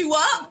mess you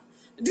up?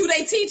 Do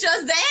they teach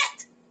us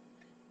that?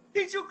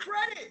 Teach you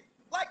credit.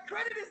 Like,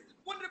 credit is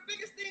one of the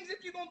biggest things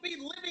if you're going to be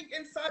living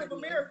inside of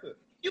America.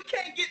 You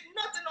can't get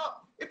nothing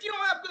off. If you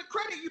don't have good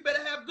credit, you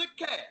better have good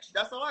cash.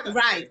 That's all I got.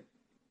 Right.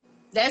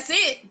 That's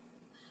it.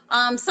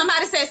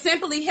 Somebody said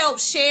simply help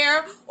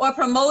share or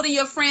promoting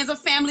your friends or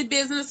family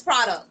business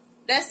product.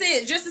 That's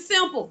it. Just as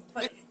simple.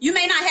 You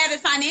may not have it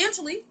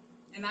financially.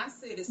 And I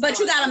said it. But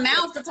you got a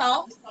mouth to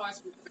talk. It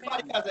starts with the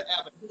family.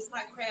 It's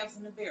like crabs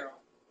in a barrel.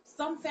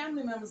 Some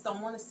family members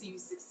don't want to see you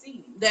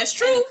succeed. That's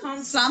true.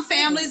 Some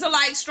families are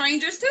like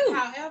strangers too.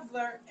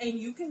 However, and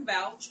you can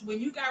vouch,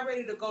 when you got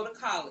ready to go to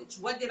college,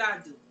 what did I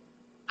do?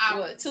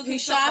 I took you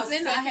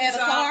shopping. I had a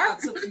car. I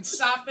took you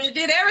shopping.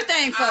 Did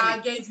everything for me. I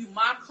gave you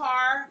my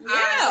car. Yeah.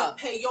 I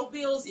pay your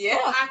bills yeah.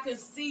 so I can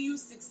see you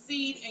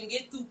succeed and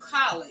get through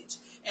college.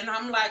 And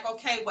I'm like,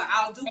 okay, well,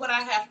 I'll do what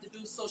I have to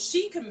do so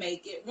she can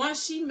make it.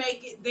 Once she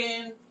make it,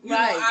 then you know,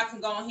 I can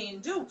go ahead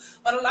and do.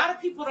 But a lot of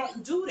people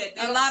don't do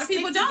that. A lot of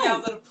people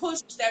don't. To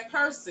push that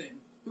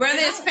person. Whether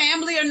it's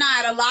family or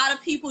not, a lot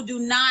of people do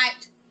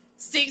not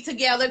stick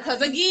together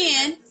because,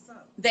 again,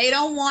 they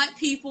don't want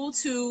people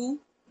to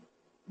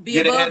be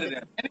above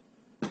them.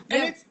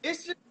 And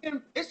it's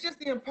just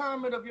the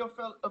empowerment of your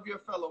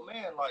fellow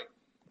man. Like,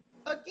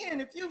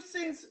 again, if you've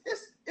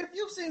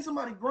seen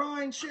somebody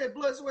grind, shed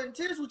blood, sweat, and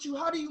tears with you,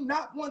 how do you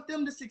not want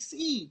them to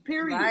succeed?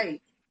 Period.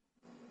 Right.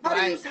 How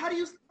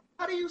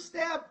do you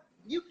stab?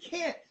 You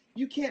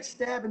can't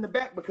stab in the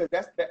back because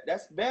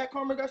that's bad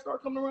karma that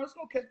start coming around. It's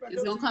gonna catch back.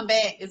 It's gonna come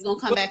back. It's gonna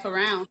come back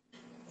around.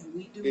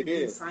 We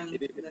do signing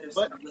letters.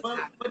 But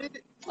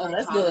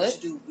that's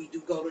good. We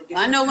do go to.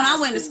 I know when I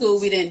went to school,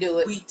 we didn't do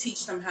it. We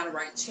teach them how to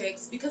write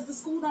checks because the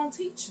school don't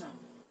teach them.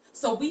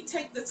 So we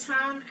take the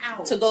time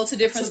out to go to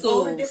different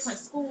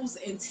schools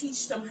and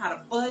teach them how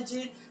to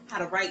budget, how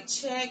to write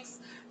checks,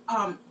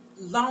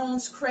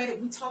 loans, credit.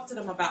 We talk to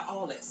them about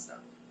all that stuff.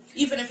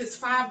 Even if it's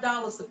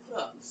 $5 to put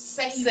up,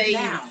 save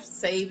now.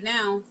 Save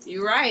now.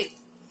 You're right.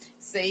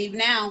 Save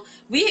now.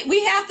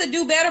 We have to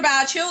do better by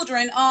our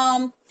children.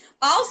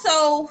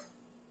 Also,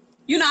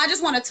 you know, I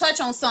just want to touch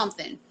on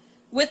something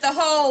with the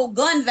whole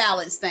gun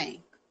violence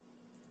thing.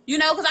 You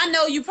know, because I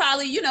know you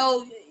probably, you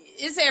know,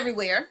 it's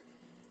everywhere.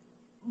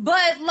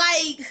 But,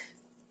 like,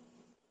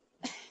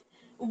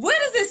 where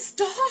does it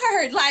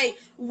start? Like,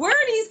 where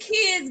are these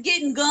kids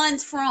getting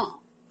guns from?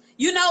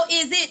 You know,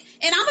 is it,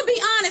 and I'm going to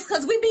be honest,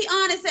 because we be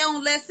honest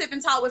on Let's Sip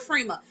and Talk with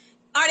Freema.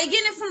 Are they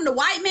getting it from the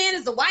white man?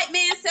 Is the white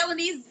man selling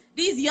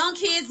these young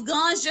kids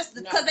guns just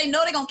because they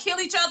know they're going to kill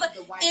each other?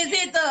 Is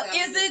it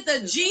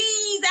the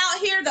G's out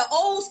here, the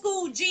old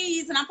school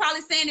G's, and I'm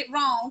probably saying it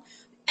wrong,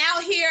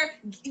 out here,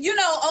 you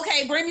know,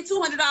 okay, bring me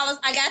 $200,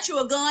 I got you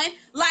a gun.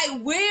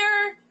 Like,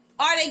 where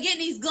are they getting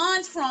these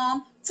guns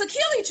from to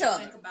kill each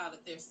other? Think about it.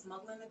 They're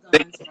smuggling the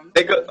guns from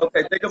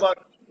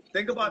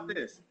Think about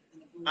this.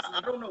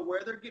 I don't know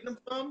where they're getting them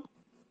from,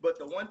 but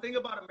the one thing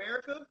about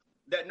America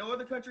that no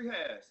other country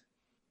has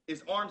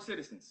is armed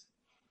citizens.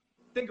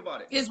 Think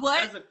about it. Is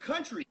what? As a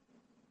country,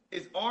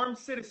 is armed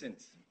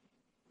citizens.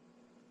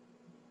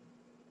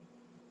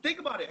 Think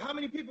about it. How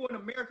many people in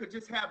America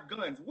just have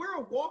guns? We're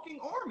a walking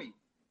army.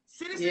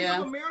 Citizens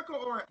of America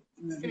are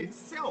in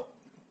itself.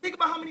 Think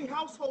about how many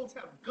households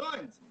have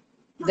guns.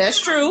 That's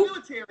true.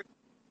 Military.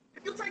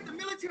 If you take the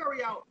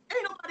military out,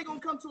 ain't nobody gonna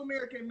come to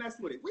America and mess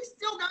with it. We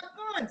still got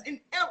guns in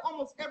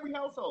almost every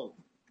household.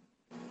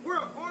 We're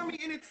an army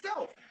in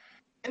itself.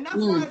 And that's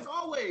why it's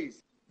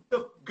always,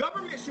 the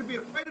government should be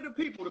afraid of the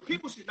people. The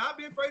people should not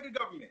be afraid of the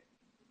government.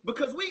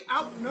 Because we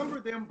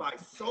outnumber them by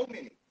so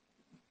many.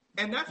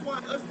 And that's why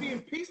us being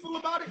peaceful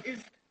about it is,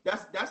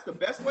 that's the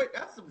best way.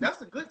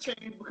 That's a good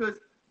change, because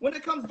when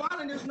it comes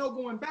violent, there's no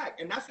going back.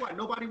 And that's why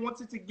nobody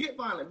wants it to get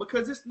violent,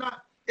 because it's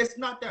not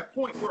that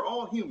point. We're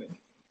all human.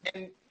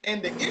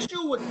 And the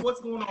issue with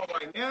what's going on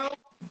right now,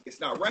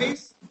 it's not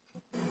race,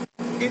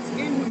 it's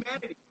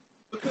inhumanity.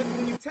 Because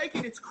when you take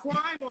it, it's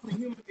crime on the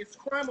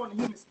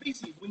human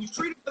species. When you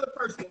treat another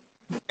person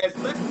as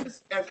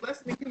less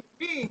than a human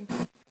being,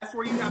 that's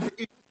where you have the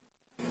issue.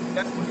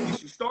 That's where the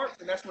issue starts,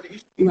 and that's where the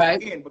issue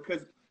ends.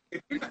 Because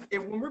if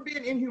when we're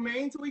being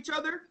inhumane to each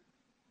other,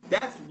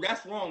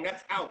 that's wrong.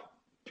 That's out.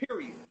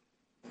 Period.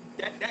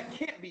 That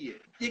can't be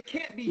it. It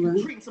can't be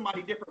you treating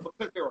somebody different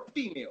because they're a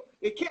female.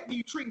 It can't be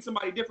you treating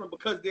somebody different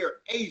because they're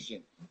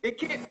Asian. It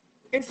can't.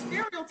 And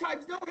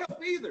stereotypes don't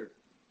help either.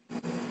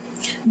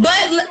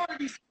 But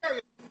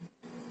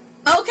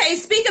okay,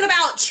 speaking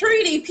about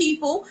treating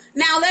people,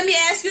 now let me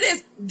ask you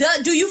this: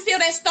 do you feel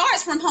that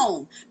starts from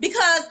home?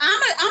 Because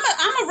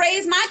I'm gonna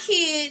raise my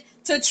kid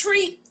to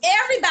treat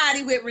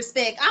everybody with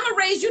respect. I'm gonna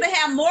raise you to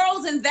have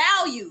morals and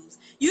values.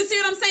 You see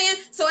what I'm saying?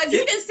 So if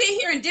you can sit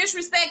here and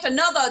disrespect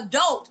another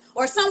adult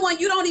or someone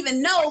you don't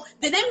even know,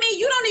 then that means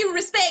you don't even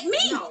respect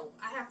me. No,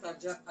 I have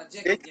to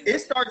object. It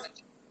starts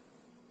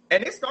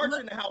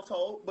in the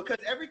household, because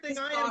everything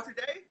I am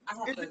today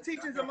is the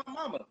teachings of my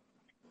mama.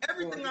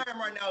 Everything I am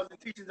right now is the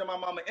teachings of my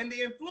mama, and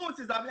the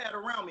influences I've had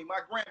around me, my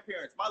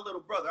grandparents, my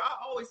little brother. I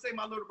always say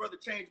my little brother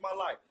changed my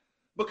life,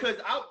 because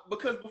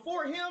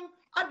before him,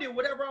 I did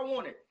whatever I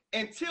wanted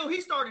until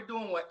he started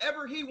doing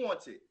whatever he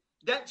wanted.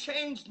 That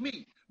changed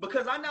me,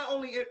 because I not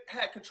only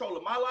had control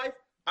of my life,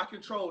 I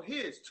controlled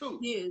his too.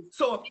 Yes.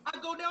 So if I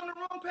go down the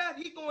wrong path,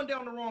 he's going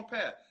down the wrong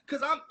path,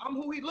 because I'm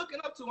who he's looking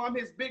up to. I'm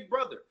his big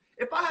brother.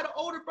 If I had an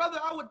older brother,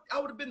 I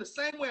would have been the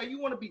same way. You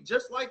want to be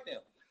just like them.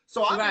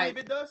 So I believe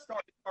it does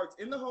start. It starts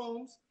in the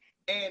homes,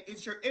 and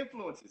it's your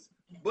influences.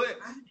 But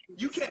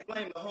you can't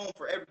blame the home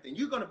for everything.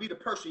 You're going to be the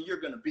person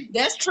you're going to be.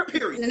 That's true.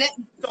 Period.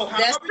 So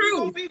however you're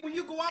going to be when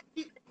you go out,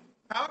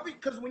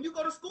 because when you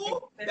go to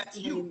school, that's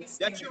you.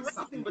 That's your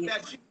raising, but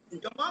that's you.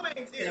 Your mama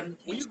ain't there.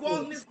 When you go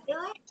out in this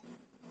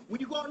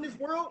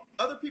world,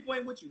 other people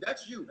ain't with you.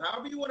 That's you.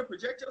 However you want to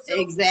project yourself,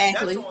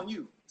 exactly. That's on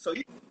you. So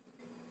you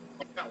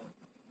got one.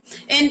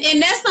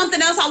 And that's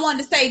something else I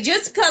wanted to say,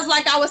 just because,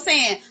 like I was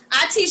saying,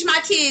 I teach my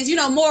kids, you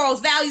know, morals,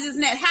 values,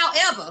 and that.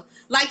 However,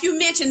 like you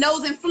mentioned,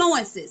 those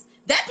influences,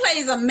 that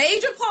plays a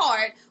major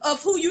part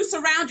of who you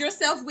surround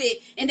yourself with,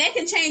 and that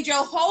can change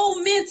your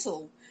whole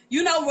mental.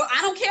 You know,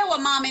 I don't care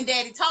what mom and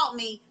daddy taught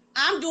me.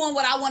 I'm doing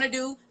what I want to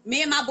do.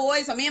 Me and my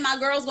boys or me and my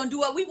girls going to do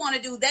what we want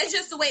to do. That's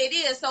just the way it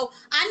is. So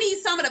I need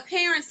some of the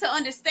parents to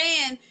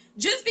understand,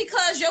 just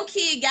because your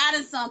kid got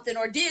in something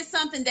or did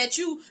something that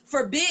you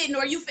forbidden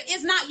or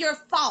it's not your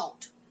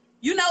fault.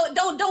 You know,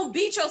 don't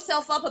beat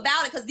yourself up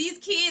about it, because these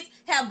kids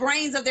have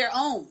brains of their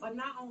own. But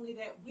not only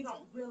that, we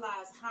don't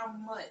realize how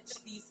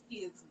much these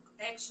kids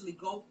actually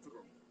go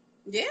through.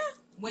 Yeah.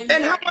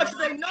 And how much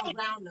they know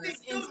around us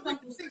in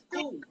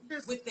school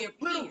with their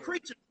little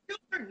creatures.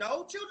 Children.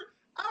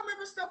 I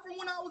remember stuff from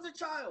when I was a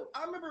child.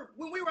 I remember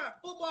when we were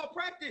at football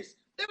practice,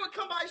 they would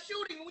come by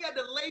shooting and we had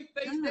to lay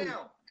face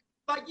down.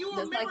 Like, you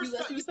remember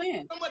so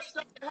much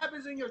stuff that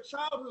happens in your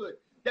childhood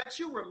that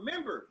you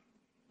remember.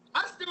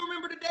 I still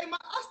remember the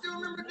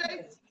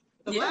day.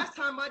 The last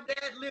time my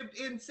dad lived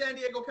in San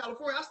Diego,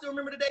 California, I still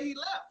remember the day he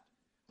left.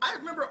 I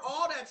remember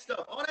all that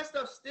stuff. All that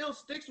stuff still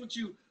sticks with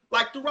you,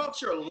 like,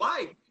 throughout your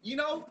life, you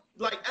know,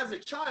 like as a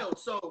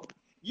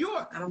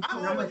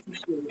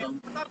when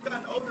I've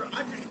gotten older,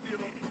 I just feel,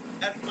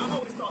 as I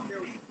always thought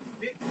there was a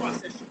big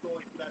process you're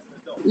going through as an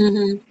adult.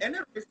 And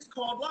it's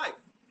called life.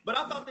 But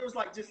I thought there was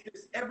like just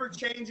this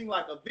ever-changing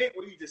like event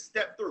where you just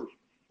step through.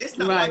 It's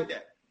not like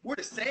that. We're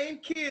the same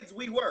kids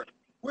we were.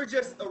 We're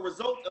just a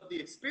result of the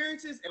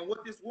experiences and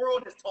what this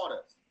world has taught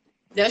us.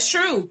 That's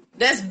true.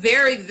 That's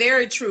very,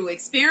 very true.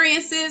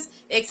 Experiences,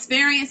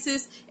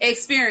 experiences,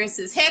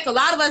 experiences. Heck, a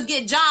lot of us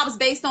get jobs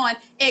based on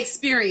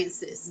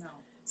experiences. No.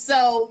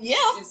 So, yeah.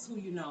 It's who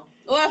you know.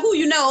 Or who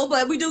you know,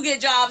 but we do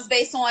get jobs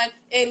based on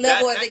a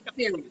level of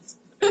experience.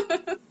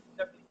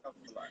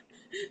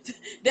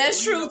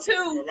 That's true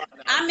too.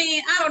 I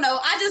mean, I don't know.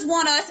 I just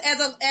want us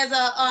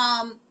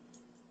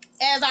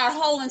as our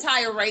whole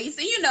entire race,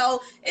 and you know,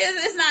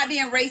 it's not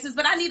being racist,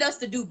 but I need us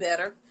to do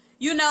better.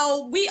 You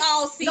know, we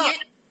all see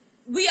it.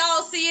 We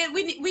all see it.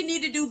 We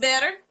need to do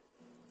better.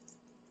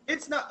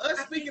 It's not us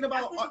speaking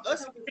about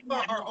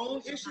our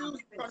own issues,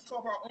 trying to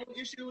solve our own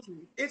issues.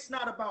 It's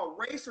not about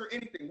race or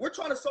anything. We're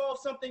trying to solve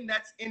something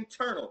that's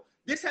internal.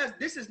 This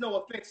is no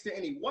offense to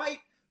any white.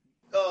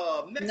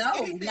 No,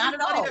 not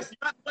at all.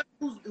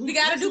 We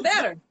got to do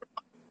better.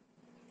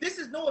 This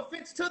is no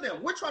offense to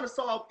them. We're trying to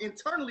solve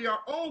internally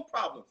our own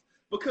problems,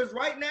 because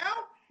right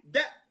now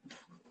that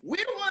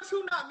we're the ones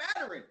who not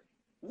mattering.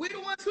 We're the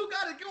ones who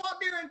got to go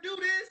out there and do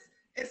this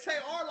and say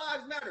our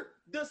lives matter.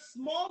 The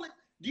smallest.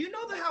 Do you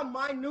know how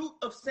minute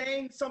of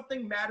saying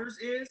something matters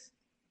is?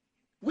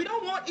 We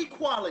don't want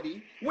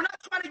equality. We're not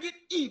trying to get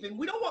even.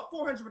 We don't want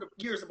 400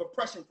 years of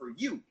oppression for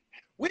you.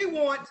 We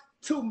want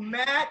to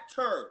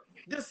matter.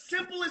 The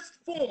simplest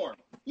form.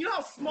 You know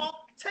how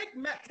small? Take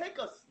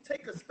a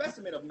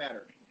specimen of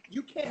matter.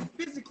 You can't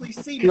physically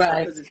see this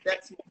because it's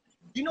that small.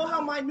 You know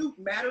how minute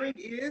mattering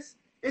is?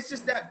 It's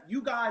just that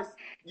you guys,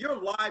 your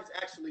lives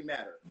actually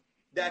matter.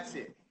 That's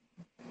it.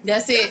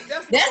 That's it.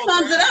 That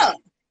sums it up.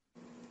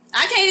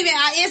 I can't even.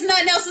 It's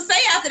nothing else to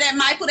say after that,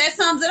 Michael. That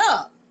sums it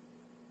up.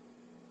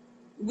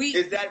 We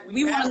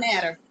want to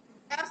matter.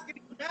 Asking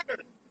to matter.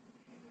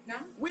 No.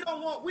 We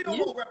don't want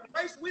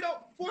reparations. We don't.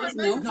 We just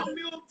want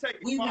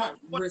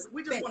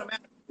to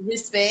matter.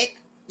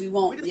 Respect. We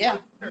want. We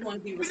want to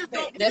be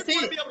respected. That's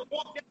it. Be able to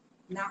walk down.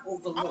 Not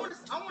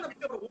overlooked. I want to be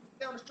able to walk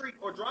down the street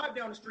or drive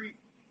down the street,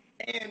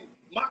 and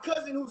my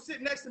cousin who's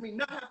sitting next to me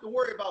not have to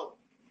worry about,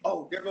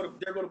 oh, there go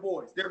the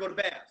boys, there go the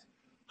Babs.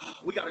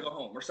 We got to go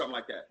home or something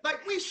like that.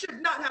 Like, we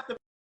should not have to do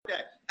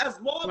that. As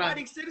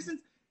law-abiding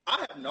citizens,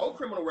 I have no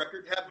criminal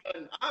record.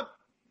 I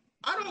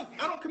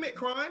don't commit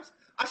crimes.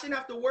 I shouldn't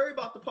have to worry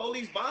about the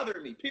police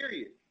bothering me,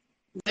 period.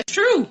 That's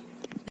true.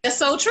 That's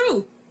so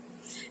true.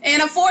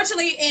 And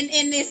unfortunately, and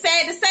it's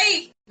sad to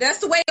say, that's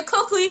the way the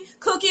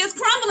cookie is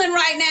crumbling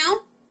right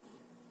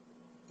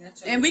now.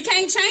 And we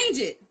can't change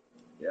it.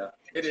 Yeah,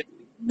 it is.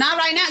 Not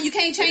right now. You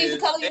can't change the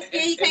color of your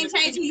skin. You can't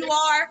change who you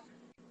are.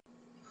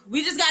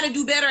 We just got to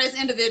do better as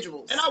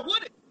individuals. And I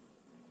wouldn't.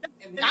 I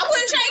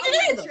wouldn't change it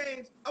either.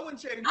 I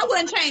wouldn't change. I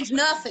wouldn't change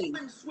nothing. I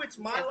wouldn't switch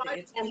my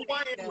life or who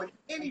I am with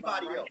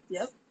anybody else.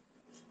 Yep.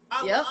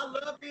 I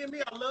love being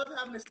me. I love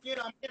having the skin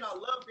I'm in. I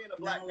love being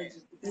a black man.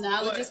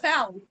 Knowledge is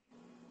power.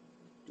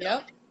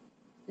 Yep.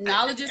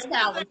 Knowledge is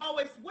power.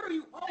 What are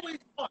you always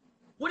taught?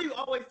 What are you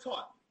always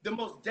taught? The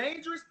most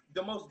dangerous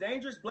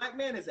black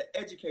man is an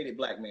educated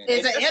black man.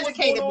 Is an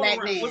educated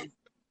black man.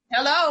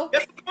 Hello.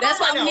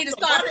 That's why we need to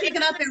start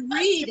picking up and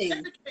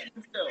reading.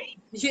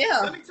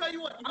 Yeah. Let me tell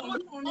you what. I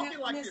wasn't talking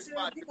like this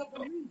 5 years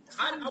ago.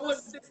 I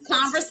wasn't.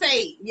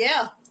 Conversate.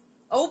 Yeah.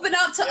 Open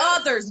up to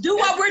others. Do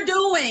what we're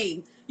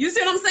doing. You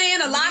see what I'm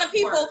saying? A lot of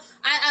people,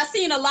 I've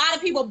seen a lot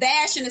of people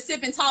bashing and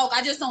sip and talk.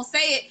 I just don't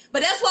say it.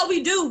 But that's what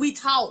we do. We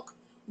talk.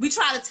 We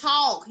try to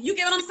talk. You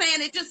get what I'm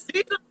saying? It just.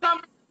 These are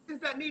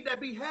conversations that need to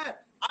be had.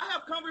 I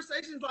have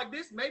conversations like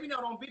this, maybe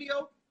not on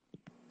video.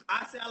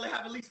 I say I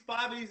have at least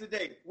 5 of these a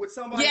day with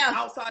somebody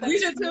outside of you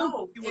should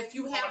too. If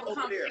you have a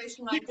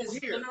conversation like this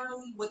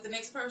generally with the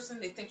next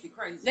person, they think you're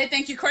crazy. They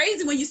think you're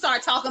crazy when you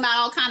start talking about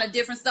all kind of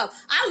different stuff.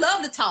 I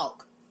love to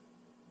talk.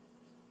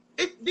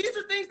 These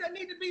are things that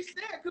need to be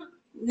said.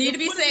 Need to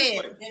be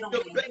said.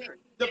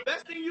 The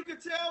best thing you can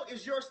tell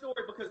is your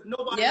story because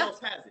nobody else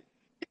has it.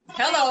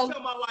 Hello.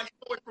 Tell my life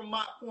story from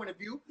my point of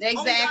view.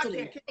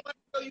 Exactly. Can't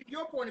tell you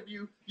your point of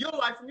view, your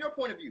life from your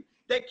point of view.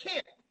 They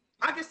can't.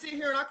 I can sit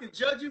here and I can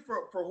judge you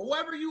for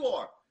whoever you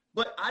are,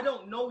 but I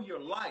don't know your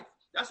life.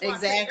 That's why I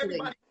say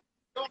everybody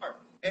are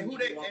and who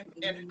they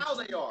and how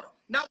they are,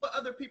 not what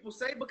other people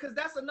say, because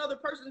that's another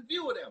person's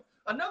view of them.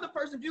 Another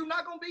person's view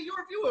not going to be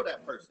your view of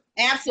that person.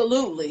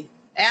 Absolutely,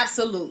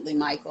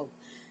 Michael.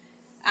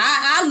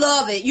 I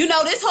love it. You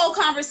know, this whole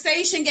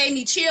conversation gave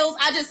me chills.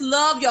 I just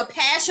love your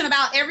passion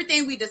about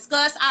everything we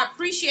discussed. I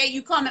appreciate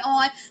you coming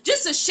on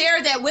just to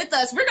share that with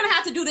us. We're going to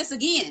have to do this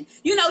again.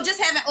 You know,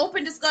 just having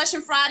open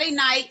discussion Friday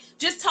night,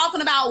 just talking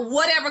about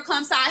whatever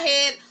comes to our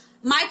head.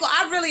 Michael,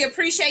 I really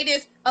appreciate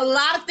this. A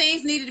lot of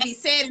things needed to be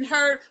said and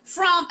heard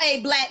from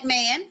a black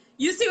man.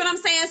 You see what I'm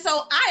saying?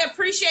 So I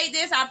appreciate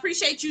this. I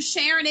appreciate you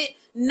sharing it,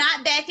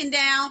 not backing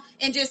down,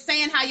 and just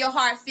saying how your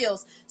heart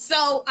feels.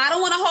 So I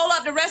don't want to hold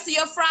up the rest of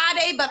your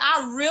Friday, but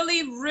I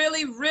really,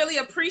 really, really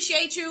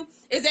appreciate you.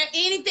 Is there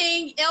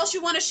anything else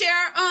you want to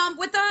share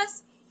with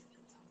us?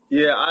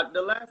 Yeah,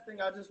 the last thing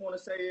I just want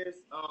to say is,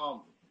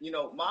 you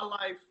know, my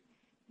life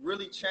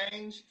really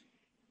changed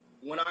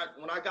when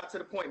I got to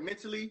the point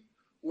mentally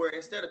where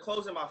instead of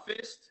closing my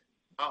fist,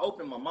 I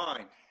opened my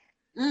mind.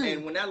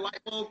 And when that light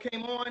bulb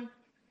came on,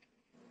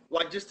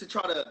 like just to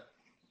try to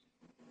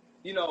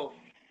you know,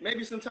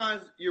 maybe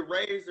sometimes you're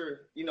raised,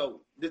 or you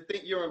know,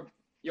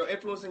 your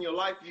influence in your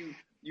life,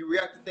 you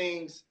react to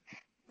things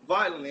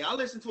violently. I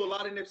listen to a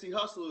lot of Nipsey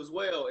Hussle as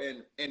well,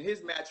 and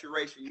his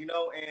maturation, you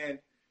know, and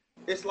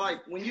it's like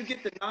when you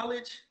get the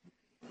knowledge,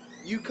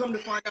 you come to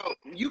find out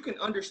you can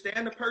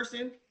understand a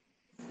person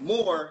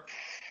more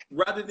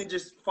rather than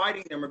just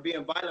fighting them or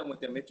being violent with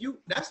them. If you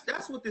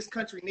that's what this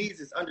country needs,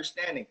 is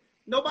understanding.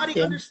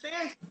 Nobody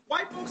understands.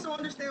 White folks don't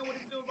understand what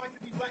it feels like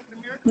to be black in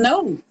America.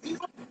 No.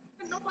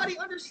 Nobody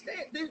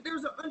understands.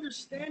 There's an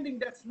understanding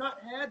that's not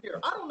had there.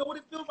 I don't know what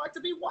it feels like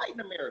to be white in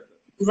America.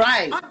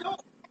 Right. I don't know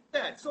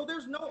that. So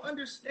there's no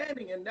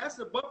understanding, and that's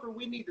a buffer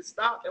we need to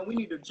stop, and we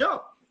need to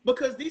jump,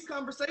 because these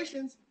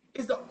conversations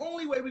is the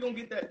only way we're going to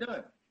get that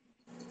done.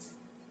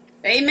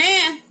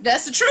 Amen.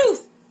 That's the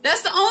truth.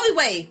 That's the only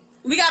way.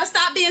 We got to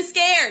stop being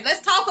scared.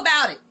 Let's talk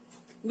about it.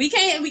 We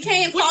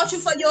can't fault you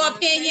for your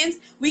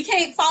opinions. We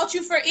can't fault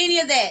you for any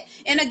of that.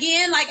 And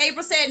again, like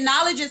April said,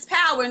 knowledge is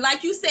power. And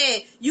like you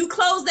said, you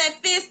close that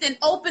fist and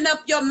open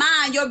up your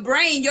mind, your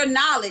brain, your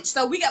knowledge.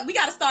 So we got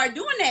to start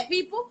doing that,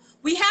 people.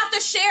 We have to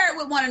share it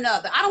with one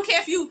another. I don't care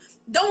if you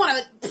don't want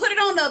to put it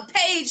on the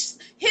page,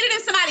 hit it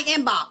in somebody's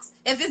inbox.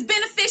 If it's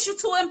beneficial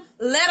to them,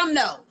 let them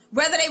know.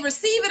 Whether they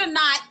receive it or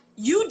not,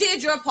 you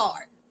did your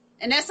part.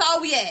 And that's all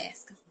we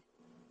ask.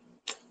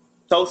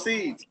 Sow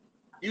seeds.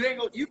 You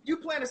ain't you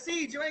plant a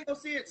seed, you ain't gonna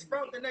see it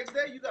sprout the next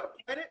day. You gotta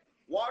plant it,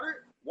 water it,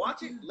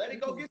 watch it, let it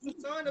go get some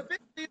sun.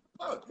 Eventually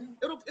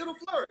it'll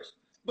flourish.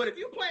 But if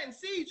you planting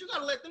seeds, you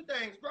gotta let them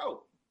things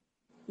grow.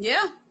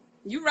 Yeah,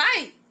 you're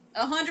right.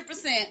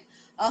 100%.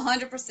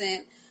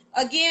 100%.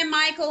 Again,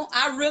 Michael,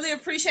 I really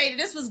appreciate it.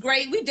 This was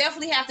great. We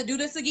definitely have to do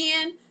this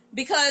again,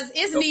 because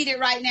it's needed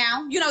right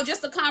now. You know,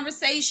 just the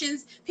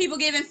conversations, people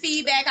giving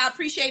feedback. I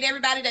appreciate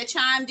everybody that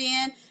chimed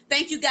in.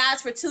 Thank you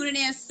guys for tuning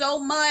in so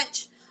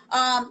much.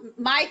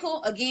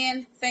 Michael,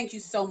 again, thank you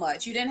so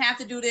much. You didn't have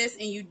to do this,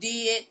 and you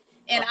did.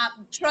 And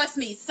trust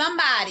me,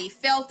 somebody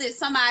felt it,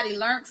 somebody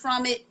learned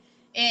from it,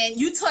 and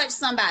you touched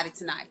somebody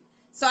tonight.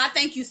 So I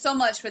thank you so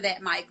much for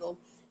that, Michael.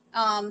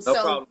 No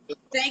problem.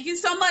 Thank you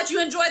so much.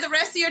 You enjoy the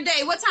rest of your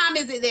day. What time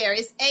is it there?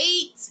 It's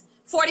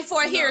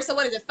 8:44 here. So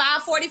what is it,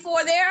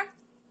 5:44 there?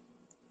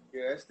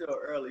 Yeah, it's still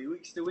early.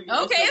 Okay,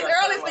 it's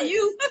early for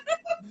you.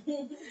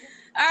 All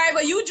right,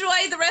 well, you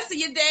enjoy the rest of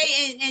your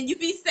day, and you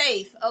be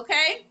safe,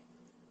 okay?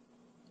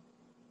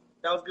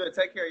 That was good.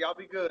 Take care. Y'all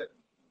be good.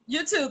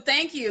 You too.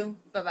 Thank you.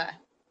 Bye-bye.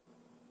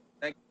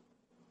 Thank you.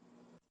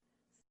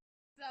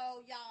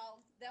 So, y'all,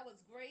 that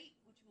was great.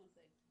 What you want to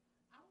say?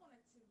 I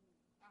wanted to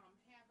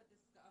have a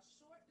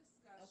short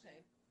discussion. Okay.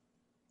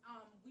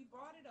 We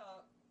brought it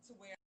up to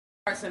where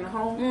in the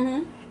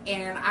home,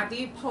 and I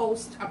did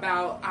post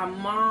about our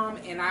mom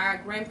and our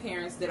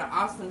grandparents did an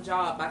awesome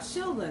job by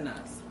shielding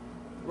us,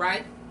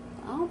 right?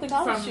 I don't think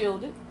I was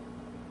shielded.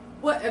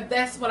 Well,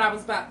 that's what I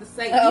was about to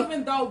say.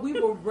 Even though we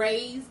were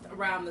raised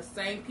around the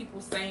same people,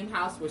 same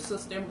house, with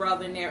sister and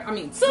brother in there. I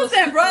mean, sister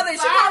and brother. She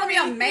calling me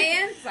a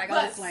man. It's like,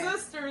 but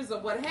sisters or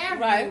what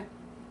have you.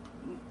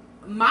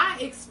 My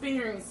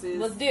experiences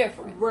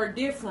were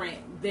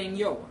different than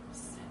yours.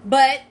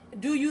 But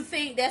do you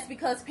think that's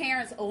because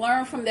parents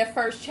learn from their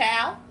first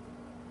child?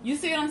 You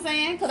see what I'm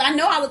saying? Because I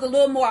know I was a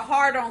little more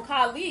harder on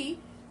Kali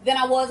than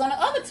I was on the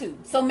other two.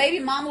 So maybe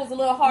mama was a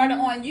little harder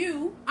on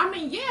you. I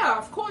mean, yeah,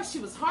 of course she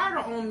was harder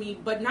on me.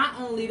 But not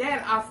only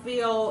that, I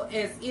feel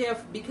as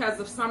if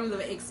because of some of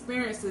the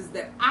experiences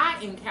that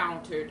I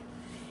encountered,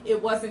 it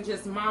wasn't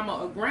just mama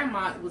or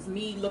grandma. It was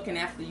me looking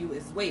after you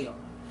as well.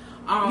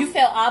 You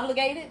felt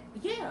obligated?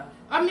 Yeah.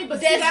 I mean, but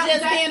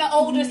that's being an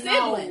older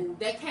sibling.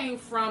 That came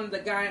from the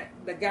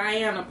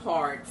Guyana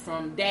part,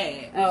 from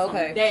dad. Oh,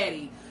 okay. From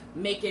daddy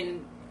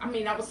making. I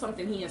mean, that was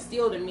something he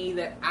instilled in me,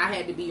 that I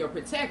had to be your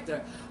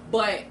protector.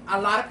 But a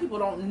lot of people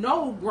don't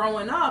know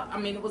growing up. I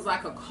mean, it was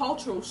like a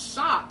cultural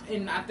shock,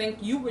 and I think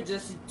you were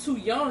just too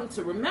young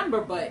to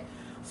remember. But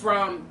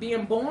from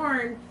being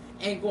born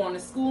and going to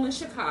school in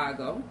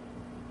Chicago,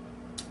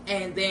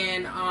 and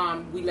then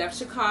we left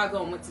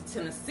Chicago and went to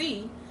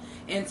Tennessee.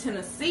 In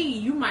Tennessee,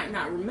 you might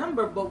not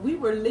remember, but we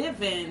were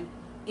living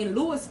in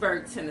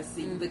Lewisburg,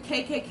 Tennessee. The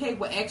KKK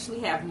would actually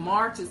have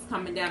marches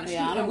coming down the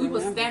street, and we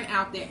would stand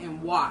out there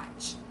and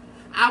watch.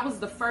 I was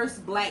the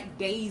first Black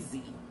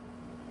Daisy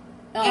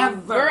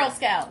ever. Girl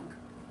Scout.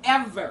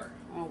 Ever.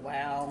 Oh,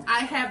 wow. I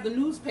have the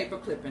newspaper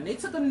clipping. They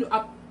took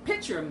a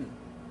picture of me.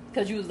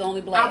 Because you was the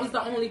only Black. I was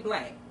the only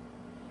Black.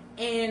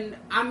 And,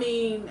 I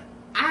mean,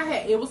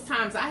 it was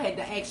times I had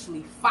to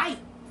actually fight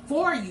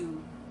for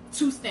you,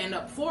 to stand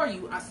up for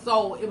you.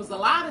 So it was a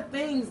lot of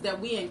things that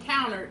we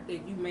encountered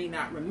that you may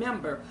not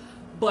remember.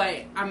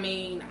 But, I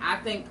mean, I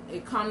think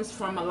it comes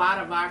from a lot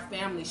of our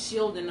family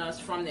shielding us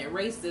from that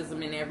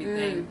racism and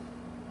everything.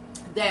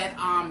 That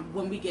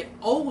when we get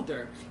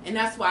older, and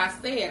that's why I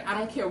said, I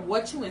don't care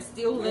what you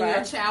instill in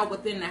your child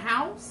within the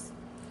house,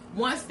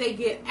 once they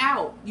get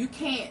out, you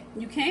can't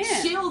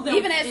shield them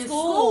even at in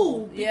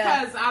school.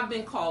 Because I've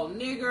been called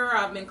nigger,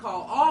 I've been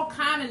called all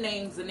kind of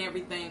names and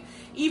everything.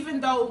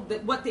 Even though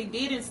what they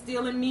did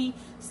instill in me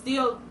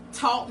still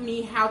taught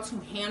me how to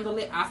handle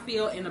it, I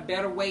feel, in a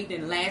better way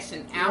than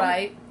lashing out.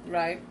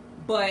 Right.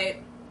 But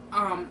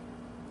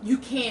you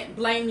can't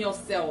blame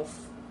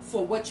yourself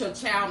for what your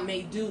child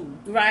may do.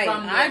 Right.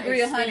 From I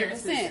agree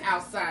 100%.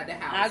 Outside the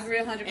house. I agree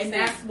 100%. And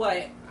that's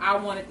what I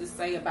wanted to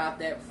say about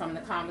that from the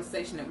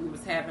conversation that we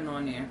was having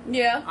on there.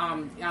 Yeah.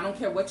 I don't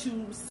care what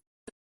you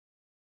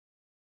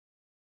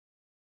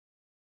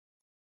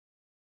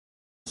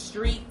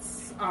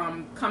streets,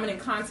 coming in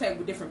contact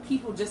with different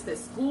people, just at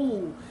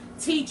school,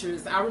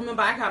 teachers. I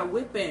remember I got a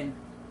whipping.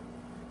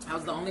 I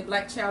was the only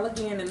black child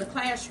again in the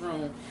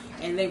classroom,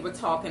 and they were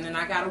talking, and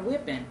I got a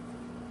whipping,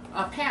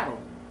 a paddle,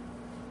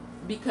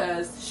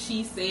 because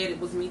she said it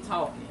was me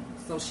talking.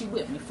 So she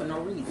whipped me for no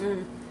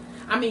reason.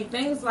 I mean,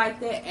 things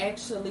like that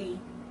actually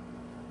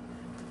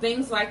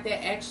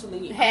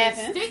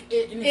happen,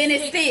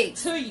 it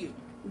sticks to you.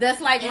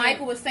 That's like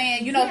Michael was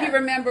saying, he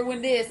remember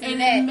when this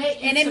and that,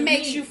 and it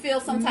makes you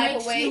feel some type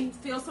of way.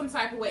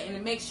 And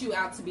it makes you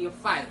out to be a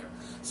fighter.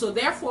 So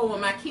therefore,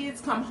 when my kids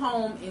come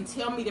home and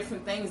tell me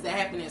different things that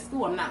happen at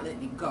school, I'm not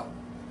letting it go.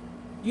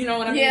 You know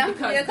what I mean?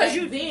 Because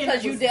you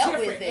dealt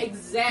with it.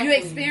 Exactly. You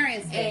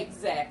experienced it.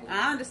 Exactly.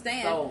 I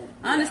understand. So,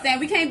 I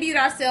understand. We can't beat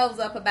ourselves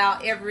up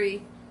about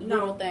every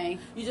little thing.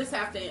 You just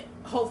have to,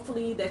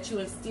 hopefully, that you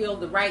instill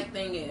the right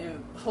thing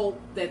and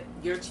hope that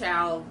your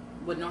child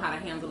would know how to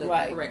handle it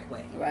the correct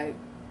way. Right.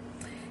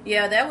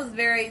 Yeah, that was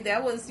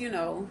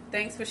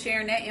thanks for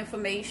sharing that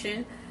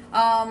information.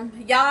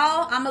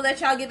 Y'all, I'm gonna let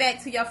y'all get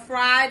back to your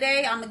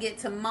Friday. I'm gonna get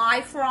to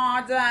my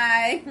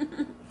Friday.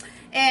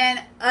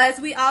 And as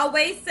we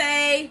always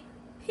say,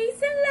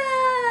 peace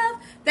and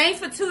love. Thanks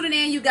for tuning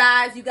in, you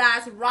guys. You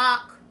guys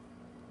rock.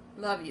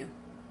 Love you.